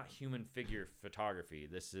 This is not human figure photography.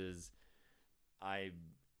 This is I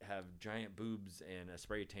have giant boobs and a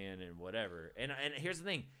spray tan and whatever. And here's the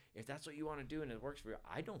thing: if that's what you want to do and it works for you,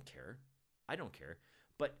 I don't care.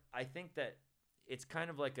 But I think that it's kind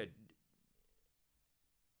of like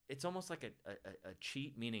it's almost like a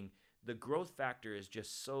cheat, meaning the growth factor is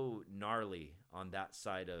just so gnarly on that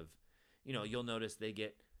side of, you know, you'll notice they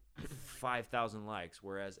get 5,000 likes,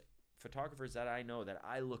 whereas photographers that I know that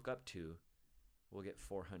I look up to will get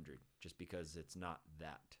 400 just because it's not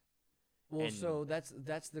that. Well, and so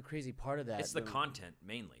that's the crazy part of that. It's the content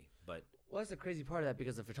mainly, but that's the crazy part of that,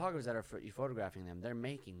 because the photographers that are photographing them, they're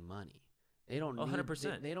making money. They don't need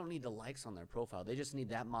 100%. They don't need the likes on their profile. They just need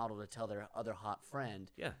that model to tell their other hot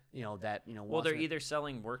friend. Yeah. You know that you know. Well, they're either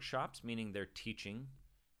selling workshops, meaning they're teaching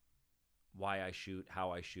why I shoot,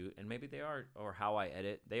 how I shoot, and maybe they are, or how I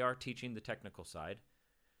edit. They are teaching the technical side.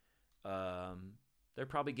 They're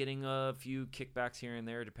probably getting a few kickbacks here and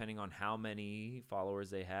there, depending on how many followers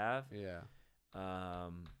they have. Yeah.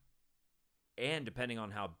 And depending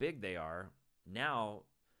on how big they are, now,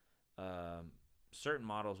 certain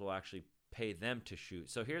models will actually pay them to shoot.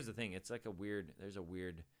 So here's the thing: it's like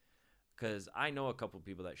because I know a couple of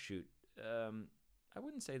people that shoot. I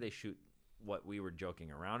wouldn't say they shoot what we were joking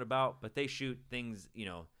around about, but they shoot things. You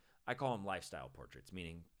know, I call them lifestyle portraits,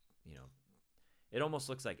 meaning, you know, it almost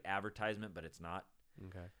looks like advertisement, but it's not.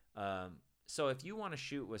 Okay. So if you want to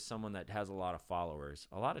shoot with someone that has a lot of followers,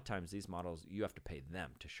 a lot of times these models, you have to pay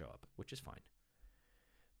them to show up, which is fine.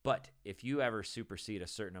 But if you ever supersede a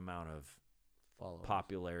certain amount of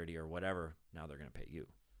popularity or whatever, now they're going to pay you.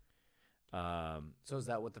 So is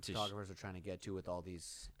that what the photographers are trying to get to with all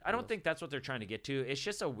these? I don't think that's what they're trying to get to. It's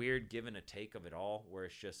just a weird give and a take of it all, where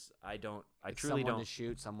it's just I truly don't. To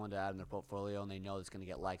shoot, someone to add in their portfolio, and they know it's going to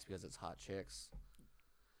get likes because it's hot chicks.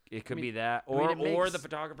 It could be that, or the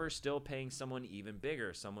photographer still paying someone even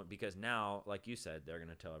bigger, because now, like you said, they're going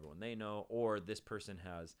to tell everyone they know, or this person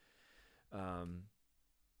has.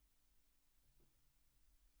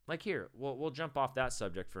 Like here, we'll jump off that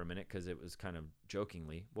subject for a minute because it was kind of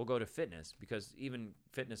jokingly. We'll go to fitness, because even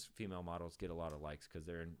fitness female models get a lot of likes because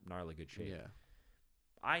they're in gnarly good shape. Yeah.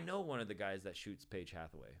 I know one of the guys that shoots Paige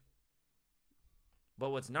Hathaway. But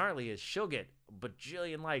what's gnarly is she'll get a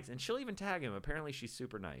bajillion likes, and she'll even tag him. Apparently she's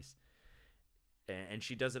super nice. And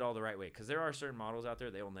she does it all the right way. Because there are certain models out there,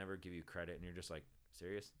 they will never give you credit, and you're just like,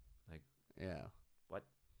 serious? Like, yeah. What?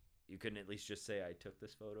 You couldn't at least just say I took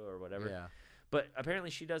this photo or whatever? Yeah. But apparently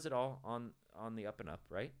she does it all on the up and up,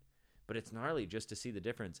 right? But it's gnarly just to see the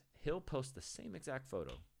difference. He'll post the same exact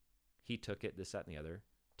photo. He took it, this, that, and the other,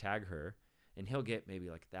 tag her, and he'll get maybe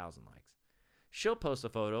like 1,000 likes. She'll post a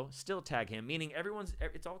photo, still tag him, meaning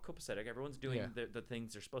it's all copacetic. Everyone's doing the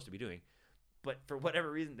things they're supposed to be doing. But for whatever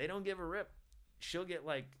reason, they don't give a rip. She'll get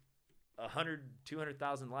like 100,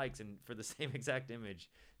 200,000 likes, and for the same exact image,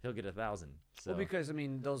 he'll get 1,000. So, well, because I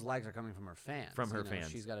mean, those likes are coming from her fans. From her fans,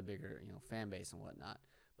 she's got a bigger, fan base and whatnot.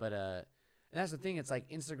 But And that's the thing. It's like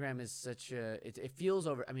Instagram is such a. It feels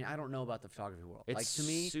over. I mean, I don't know about the photography world. It's like to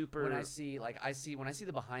me, super. when I see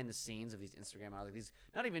the behind the scenes of these Instagram models, like these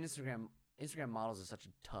not even Instagram models is such a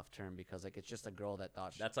tough term because like it's just a girl that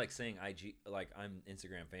thought. That's like saying IG. Like I'm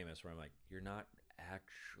Instagram famous, where I'm like, you're not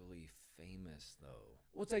actually famous though.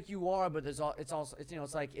 Well, it's like you are, but it's also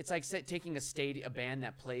it's like taking a band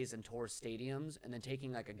that plays and tours stadiums, and then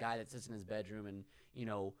taking like a guy that sits in his bedroom and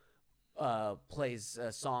plays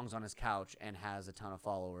songs on his couch and has a ton of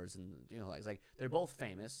followers, and like they're both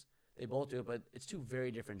famous, they both do it, but it's two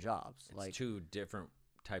very different jobs. It's like two different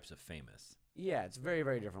types of famous. Yeah, it's a very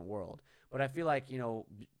very different world. But I feel like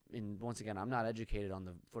and once again, I'm not educated on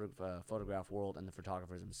the photograph world and the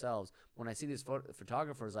photographers themselves. When I see these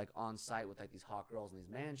photographers like on site with like these hot girls in these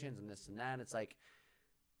mansions and this and that, it's like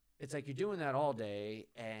you're doing that all day,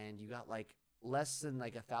 and you got like less than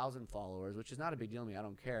like 1,000 followers, which is not a big deal to me. I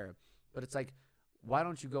don't care. But it's like, why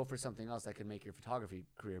don't you go for something else that can make your photography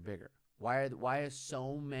career bigger? Why are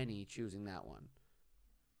so many choosing that one?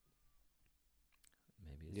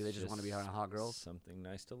 Maybe do they just want to be around hot girls? Something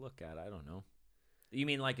nice to look at. I don't know. You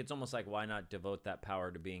mean like it's almost like why not devote that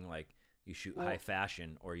power to being like you shoot high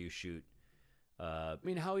fashion or you shoot. I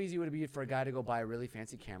mean, how easy would it be for a guy to go buy a really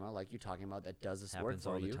fancy camera like you're talking about that does this work for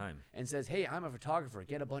all you the time. And says, hey, I'm a photographer.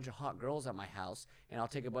 Get a bunch of hot girls at my house and I'll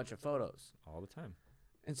take a bunch of photos. All the time.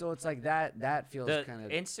 And so it's like that feels kind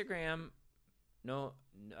of Instagram. No,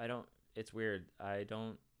 I don't. It's weird.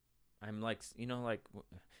 I'm like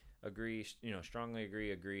agree. Strongly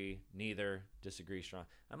agree. Neither. Disagree. Strong.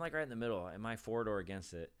 I'm like right in the middle. Am I for it or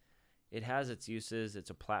against it? It has its uses.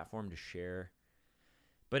 It's a platform to share,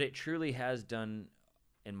 but it truly has done,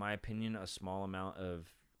 in my opinion, a small amount of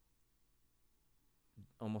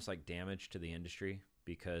almost like damage to the industry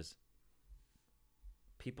because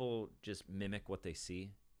people just mimic what they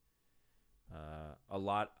see. A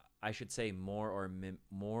lot, I should say, more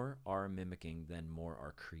are mimicking than more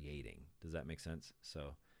are creating. Does that make sense?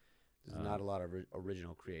 So there's not a lot of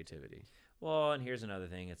original creativity. Well, and here's another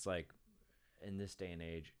thing. It's like in this day and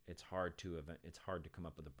age, it's hard to come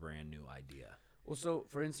up with a brand new idea. Well, so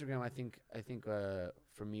for Instagram, I think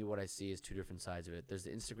for me, what I see is two different sides of it. There's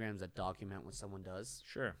the Instagrams that document what someone does.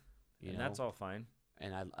 Sure. And that's all fine.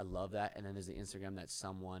 And I love that. And then there's the Instagram that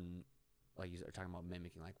someone, like you are talking about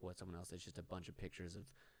mimicking, like what someone else does, just a bunch of pictures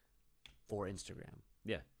for Instagram.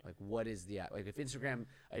 Yeah. Like what is like if Instagram,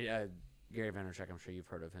 Gary Vaynerchuk, I'm sure you've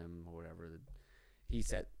heard of him or whatever. He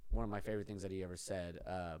said, one of my favorite things that he ever said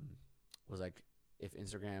was like, if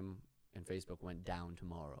Instagram and Facebook went down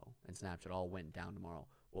tomorrow and Snapchat all went down tomorrow,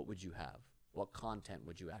 what would you have? What content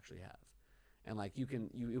would you actually have? And like you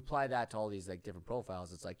apply that to all these like different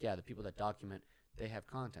profiles. It's like, yeah, the people that document, they have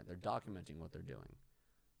content. They're documenting what they're doing.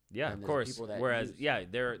 Yeah, of course. Whereas,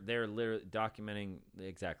 they're literally documenting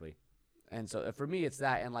exactly. And so for me, it's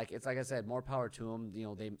that, and like I said, more power to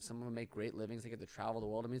them. Some of them make great livings. They get to travel the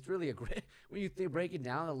world. I mean, it's really a great. When you break it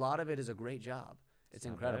down, a lot of it is a great job. It's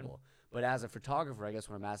incredible. But as a photographer, I guess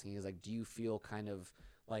what I'm asking is like, do you feel kind of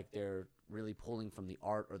like they're really pulling from the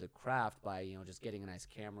art or the craft by just getting a nice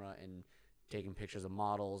camera and taking pictures of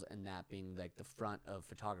models and that being like the front of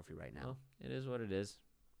photography right now? Well, it is what it is.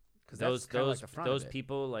 Because those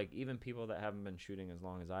people, like even people that haven't been shooting as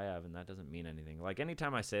long as I have, and that doesn't mean anything. Like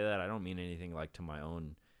anytime I say that, I don't mean anything like to my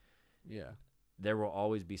own. Yeah. There will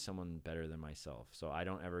always be someone better than myself, so I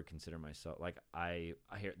don't ever consider myself like I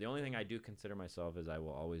hear. The only thing I do consider myself is I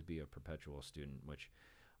will always be a perpetual student, which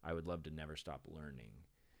I would love to never stop learning.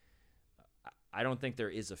 I don't think there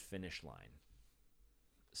is a finish line.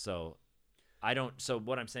 So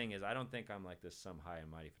what I'm saying is I don't think I'm like this some high and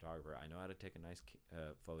mighty photographer. I know how to take a nice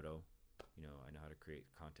photo. I know how to create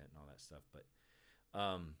content and all that stuff. But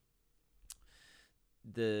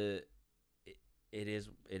it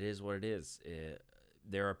is what it is.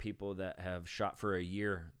 There are people that have shot for a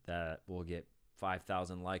year that will get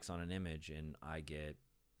 5,000 likes on an image, and I get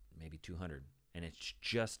maybe 200. And it's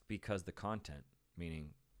just because the content, meaning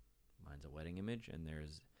mine's a wedding image and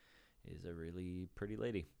theirs is a really pretty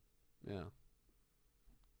lady. Yeah.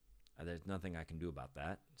 There's nothing I can do about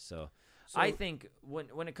that. So I think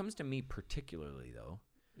when it comes to me particularly, though,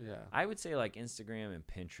 yeah, I would say like Instagram and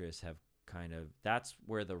Pinterest have that's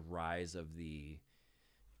where the rise of the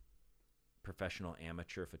professional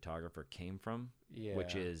amateur photographer came from,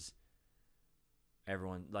 which is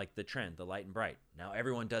everyone, like the trend, the light and bright. Now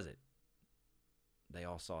everyone does it. They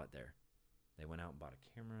all saw it there. They went out and bought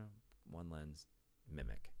a camera, one lens,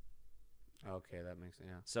 mimic. Okay, that makes sense.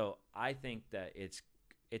 Yeah. So I think that it's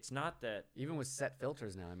not that even with set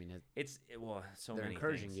filters now. I mean, they're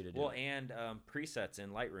encouraging things. you to do. Well, and presets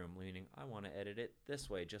in Lightroom, meaning I want to edit it this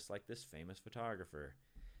way, just like this famous photographer.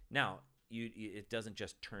 Now, it doesn't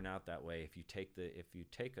just turn out that way. If you take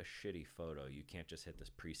a shitty photo, you can't just hit this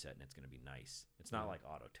preset and it's going to be nice. It's not like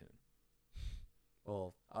auto-tune.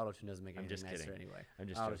 Well, auto-tune doesn't make I'm anything just nicer kidding. anyway. I'm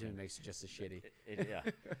just Auto-tune joking. makes it just as shitty. Yeah.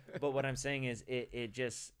 But what I'm saying is it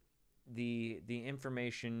just the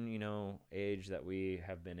information, age that we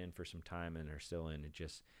have been in for some time and are still in,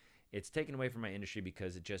 it's taken away from my industry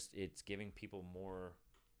because it's giving people more.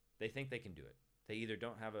 They think they can do it. They either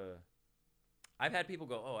don't have I've had people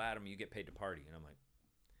go, "Oh, Adam, you get paid to party." And I'm like,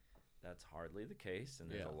 that's hardly the case. And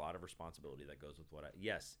there's a lot of responsibility that goes with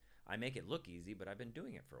yes, I make it look easy, but I've been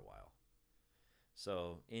doing it for a while.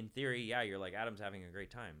 So in theory, yeah, you're like, Adam's having a great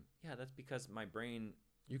time. Yeah, that's because my brain.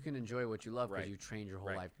 You can enjoy what you love because Right. you trained your whole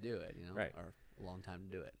Right. life to do it, Right. or a long time to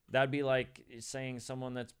do it. That'd be like saying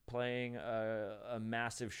someone that's playing a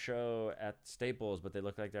massive show at Staples, but they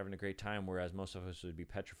look like they're having a great time, whereas most of us would be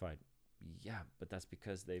petrified. Yeah, but that's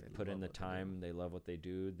because they've put in the time. They love what they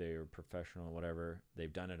do. They're professional, whatever.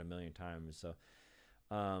 They've done it a million times. So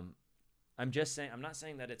I'm just saying, I'm not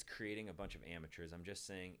saying that it's creating a bunch of amateurs. I'm just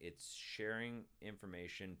saying it's sharing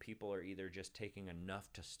information. People are either just taking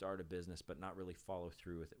enough to start a business but not really follow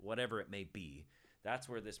through with it, whatever it may be. That's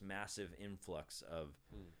where this massive influx of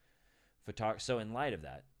photography. So in light of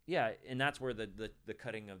that, yeah, and that's where the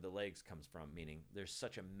cutting of the legs comes from, meaning there's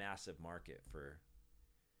such a massive market for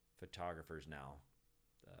photographers now.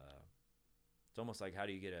 It's almost like, how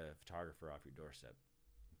do you get a photographer off your doorstep?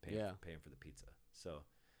 Paying for the pizza. So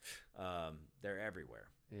they're everywhere.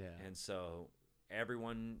 Yeah. And so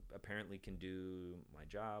everyone apparently can do my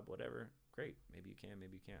job, whatever. Great. Maybe you can,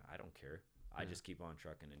 maybe you can't. I don't care. I just keep on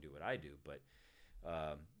trucking and do what I do. But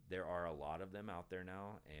there are a lot of them out there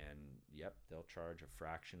now, and yep, they'll charge a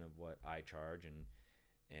fraction of what I charge, and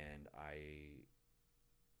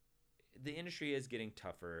the industry is getting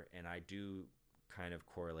tougher, and I do kind of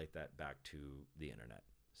correlate that back to the internet.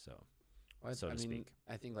 So, so to speak.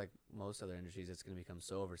 I think like most other industries, it's going to become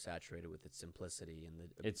so oversaturated with its simplicity and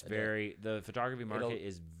the photography market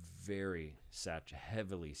is very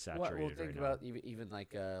heavily saturated. Well, think right about now. even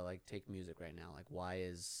like take music right now. Like, why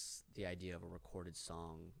is the idea of a recorded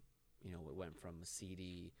song, it went from a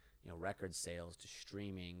CD, record sales to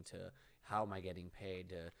streaming to how am I getting paid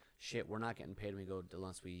to shit? We're not getting paid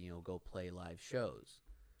unless we go play live shows.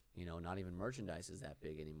 Not even merchandise is that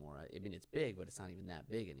big anymore. I mean, it's big, but it's not even that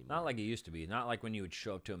big anymore. Not like it used to be. Not like when you would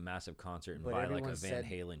show up to a massive concert and buy like a Van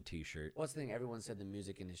Halen T-shirt. What's the thing? Everyone said the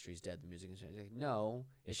music industry's dead. The music industry. Like, no,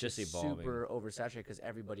 it's just evolving. Super oversaturated because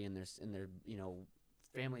everybody in their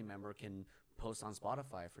family member can post on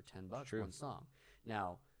Spotify for $10 one song.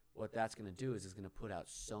 Now, what that's going to do is it's going to put out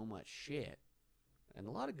so much shit and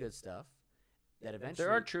a lot of good stuff. That eventually,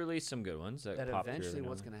 there are truly some good ones that pop through. Eventually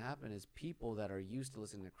what's going to happen is people that are used to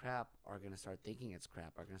listening to crap are going to start thinking it's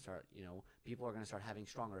crap, are going to start, people are going to start having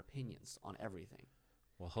stronger opinions on everything.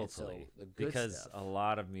 Well, hopefully. So the good because stuff, a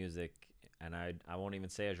lot of music, and I won't even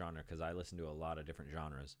say a genre because I listen to a lot of different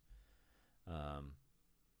genres.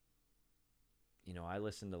 I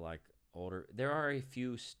listen to like older, there are a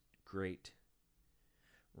few great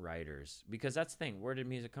writers because that's the thing. Where did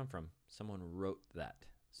music come from? Someone wrote that.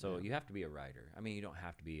 So you have to be a writer. I mean, you don't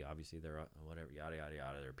have to be. Obviously, there are whatever, yada, yada,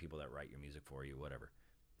 yada. There are people that write your music for you, whatever.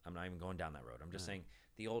 I'm not even going down that road. I'm just saying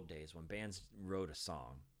the old days when bands wrote a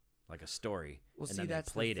song, like a story, then they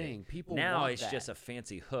played it. People now want it's that. just a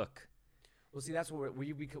fancy hook. Well, see, that's what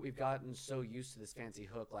we've gotten so used to this fancy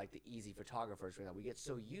hook, like the easy photographers. Right now, we get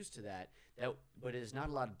so used to that, but there's not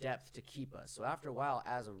a lot of depth to keep us. So after a while,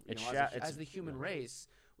 as the human race,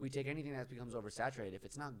 we take anything that becomes oversaturated. If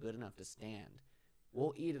it's not good enough to stand,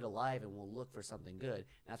 we'll eat it alive and we'll look for something good.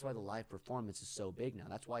 And that's why the live performance is so big now.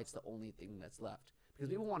 That's why it's the only thing that's left. Because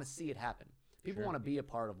people want to see it happen. People want to be a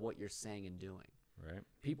part of what you're saying and doing. Right.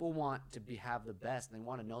 People want to have the best, and they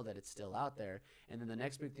want to know that it's still out there. And then the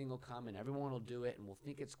next big thing will come, and everyone will do it, and we'll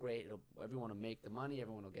think it's great. Everyone will make the money.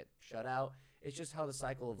 Everyone will get shut out. It's just how the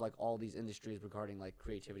cycle of like all these industries regarding like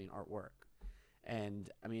creativity and artwork.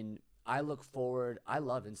 And I mean, I look forward. I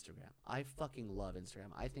love Instagram. I fucking love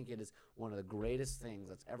Instagram. I think it is one of the greatest things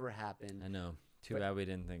that's ever happened. I know. Too bad we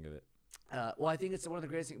didn't think of it. Well, I think it's one of the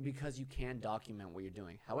greatest things because you can document what you're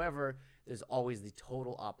doing. However, there's always the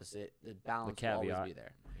total opposite. The balance will always be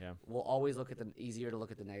there. Yeah. We'll always look at easier to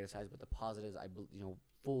look at the negative sides, but the positives, I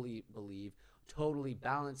fully believe, totally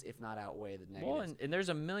balance, if not outweigh the negatives. Well, and there's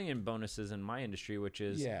a million bonuses in my industry, which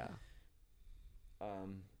is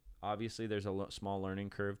obviously, there's a small learning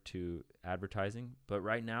curve to advertising. But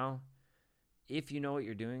right now, if you know what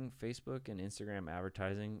you're doing, Facebook and Instagram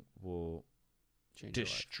advertising will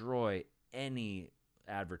destroy any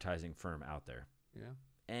advertising firm out there. Yeah.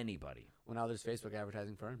 Anybody. Well, now there's Facebook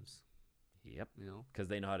advertising firms. Yep. You know, because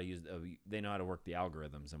they know how to they know how to work the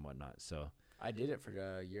algorithms and whatnot. So I did it for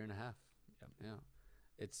a year and a half. Yep. Yeah,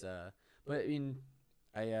 it's but I mean,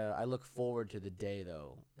 I look forward to the day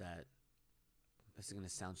though that this is gonna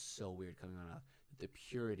sound so weird coming on the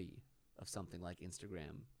purity of something like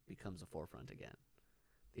Instagram becomes a forefront again.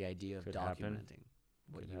 The idea of Could documenting happen.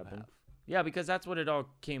 what Could you happen. have. Yeah, because that's what it all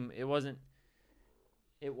came. It wasn't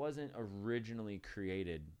originally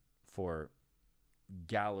created for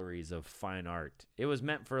galleries of fine art. It was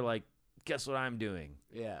meant for like, guess what I'm doing?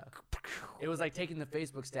 Yeah. It was like taking the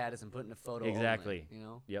Facebook status and putting a photo. Exactly. Only, you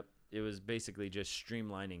know. Yep. It was basically just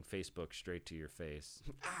streamlining Facebook straight to your face.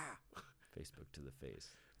 Facebook to the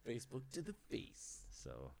face. Facebook to the face.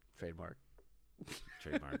 So Trademark.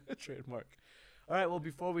 Trademark. All right. Well,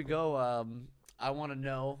 before we go, I want to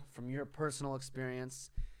know from your personal experience,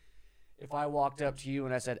 if I walked up to you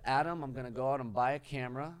and I said, Adam, I'm going to go out and buy a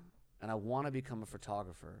camera and I want to become a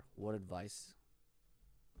photographer, what advice?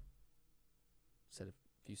 If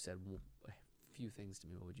you said a few things to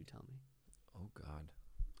me, what would you tell me? Oh, God.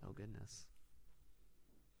 Oh, goodness.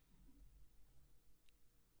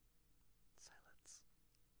 Silence.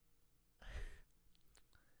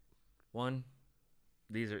 One,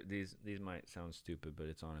 these might sound stupid, but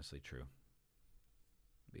it's honestly true.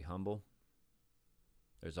 Be humble.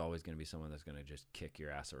 There's always going to be someone that's going to just kick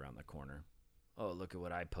your ass around the corner. Oh, look at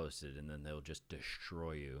what I posted, and then they'll just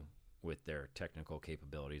destroy you with their technical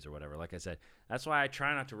capabilities or whatever. Like I said, that's why I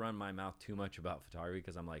try not to run my mouth too much about photography,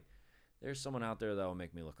 because I'm like, there's someone out there that will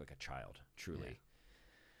make me look like a child, truly. Yeah.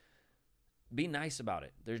 Be nice about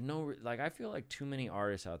it. There's no, like, I feel like too many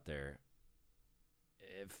artists out there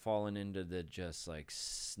have fallen into the just, like,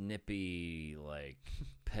 snippy, like,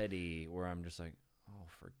 petty, where I'm just like, oh,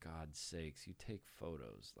 for God's sakes, you take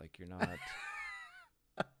photos. Like, you're not...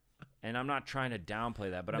 And I'm not trying to downplay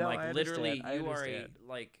that, but I'm like, literally,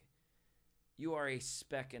 you are a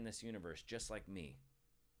speck in this universe, just like me.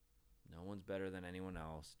 No one's better than anyone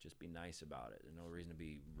else. Just be nice about it. There's no reason to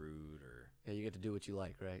be rude or... Yeah, you get to do what you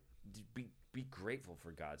like, right? Be grateful,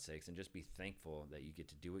 for God's sakes, and just be thankful that you get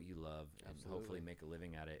to do what you love. Absolutely. And hopefully make a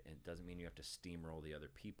living at it. And it doesn't mean you have to steamroll the other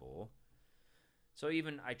people. So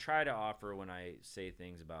even I try to offer, when I say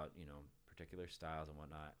things about, you know, particular styles and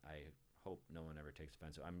whatnot, I hope no one ever takes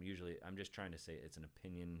offense. I'm just trying to say it's an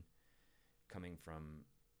opinion coming from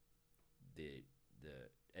the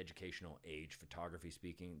educational age, photography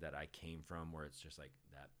speaking, that I came from, where it's just like,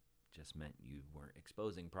 that just meant you weren't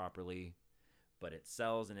exposing properly, but it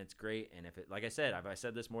sells and it's great. And if it, like I said, I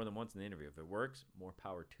said this more than once in the interview, if it works, more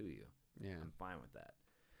power to you. Yeah, I'm fine with that.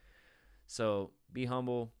 So be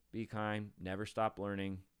humble, be kind, never stop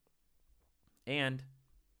learning. And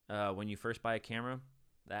when you first buy a camera,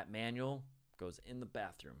 that manual goes in the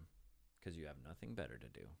bathroom, because you have nothing better to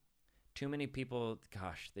do. Too many people,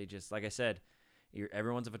 gosh, they just, like I said,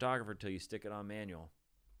 everyone's a photographer till you stick it on manual.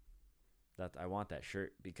 I want that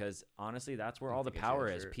shirt, because honestly, that's where all the power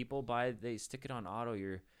is. People they stick it on auto.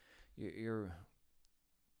 You're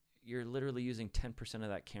literally using 10% of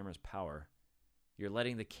that camera's power. You're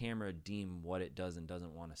letting the camera deem what it does and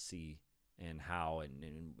doesn't want to see, and how,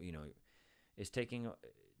 and you know, it's taking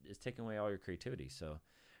away all your creativity. So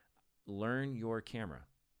learn your camera.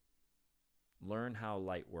 Learn how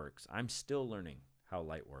light works. I'm still learning how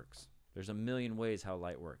light works. There's a million ways how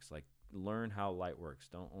light works. Like, learn how light works.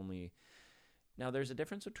 Now, there's a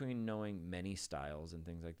difference between knowing many styles and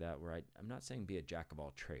things like that, where I'm not saying be a jack of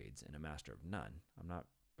all trades and a master of none. I'm not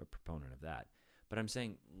a proponent of that. But I'm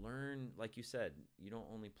saying learn, like you said, you don't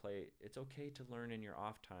only play. It's okay to learn in your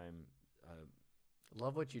off time.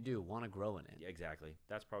 Love what you do. Want to grow in it. Yeah, exactly.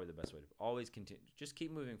 That's probably the best way to always continue. Just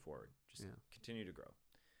keep moving forward. Just continue to grow.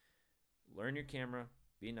 Learn your camera.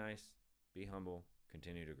 Be nice. Be humble.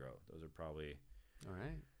 Continue to grow. Those are probably all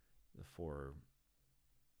right. The 4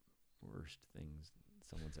 worst things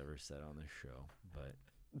someone's ever said on this show. But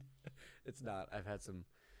it's not.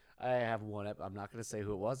 I have one. I'm not going to say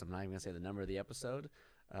who it was. I'm not even going to say the number of the episode.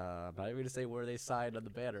 I'm not even going to say where they signed on the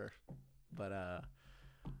banner. But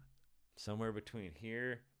somewhere between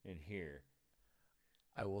here and here.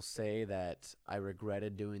 I will say that I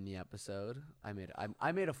regretted doing the episode. I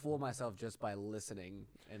made a fool of myself just by listening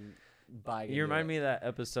and buying. You remind me of that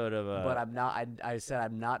episode of. But I'm not. I said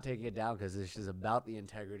I'm not taking it down, because this is about the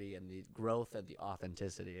integrity and the growth and the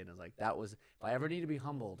authenticity. And it's like, that was, if I ever need to be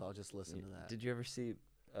humbled, I'll just listen to that. Did you ever see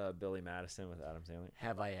Billy Madison with Adam Sandler?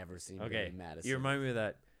 Have I ever seen Billy Madison? You remind me of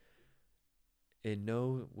that. In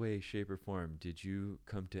no way, shape, or form did you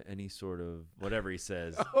come to any sort of whatever he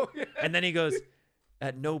says. Oh, yeah. And then he goes,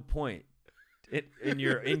 at no point in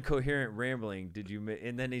your incoherent rambling did you.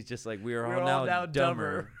 And then he's just like, we are all now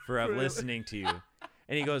dumber for listening to you.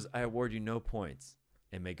 And he goes, I award you no points,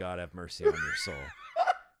 and may God have mercy on your soul.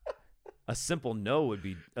 A simple no would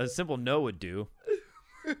do.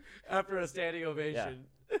 After a standing ovation.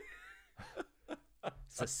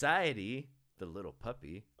 Society, the little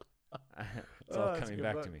puppy. It's all coming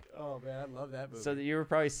back to me. Oh man, I love that movie. So you were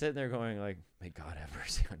probably sitting there going like, may God have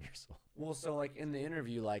mercy on your soul. Well, so like in the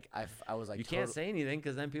interview, like I was like, you can't say anything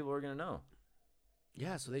because then people are gonna know.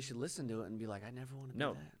 Yeah, so they should listen to it and be like, I never want to do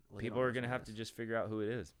that. Well, people are gonna have to just figure out who it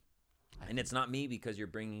is. And it's not me because you're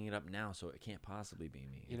bringing it up now, so it can't possibly be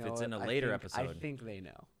me. If it's in a later episode. I think they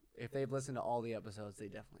know. If they've listened to all the episodes, they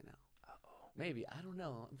definitely know. Maybe. I don't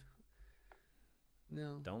know.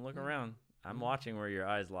 No. Don't look around. I'm watching where your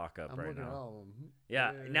eyes lock up right now. At all of them.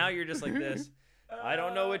 Yeah, now you're just like this. I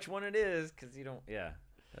don't know which one it is because you don't. Yeah,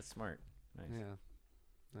 that's smart. Nice.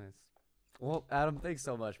 Yeah. Nice. Well, Adam, thanks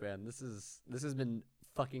so much, man. This has been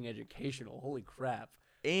fucking educational. Holy crap.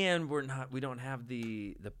 And we don't have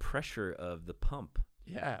the pressure of the pump.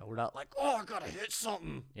 Yeah, we're not like, oh, I gotta hit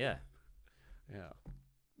something. Yeah. Yeah.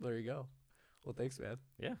 There you go. Well, thanks, man.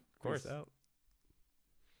 Yeah, of course. Peace out.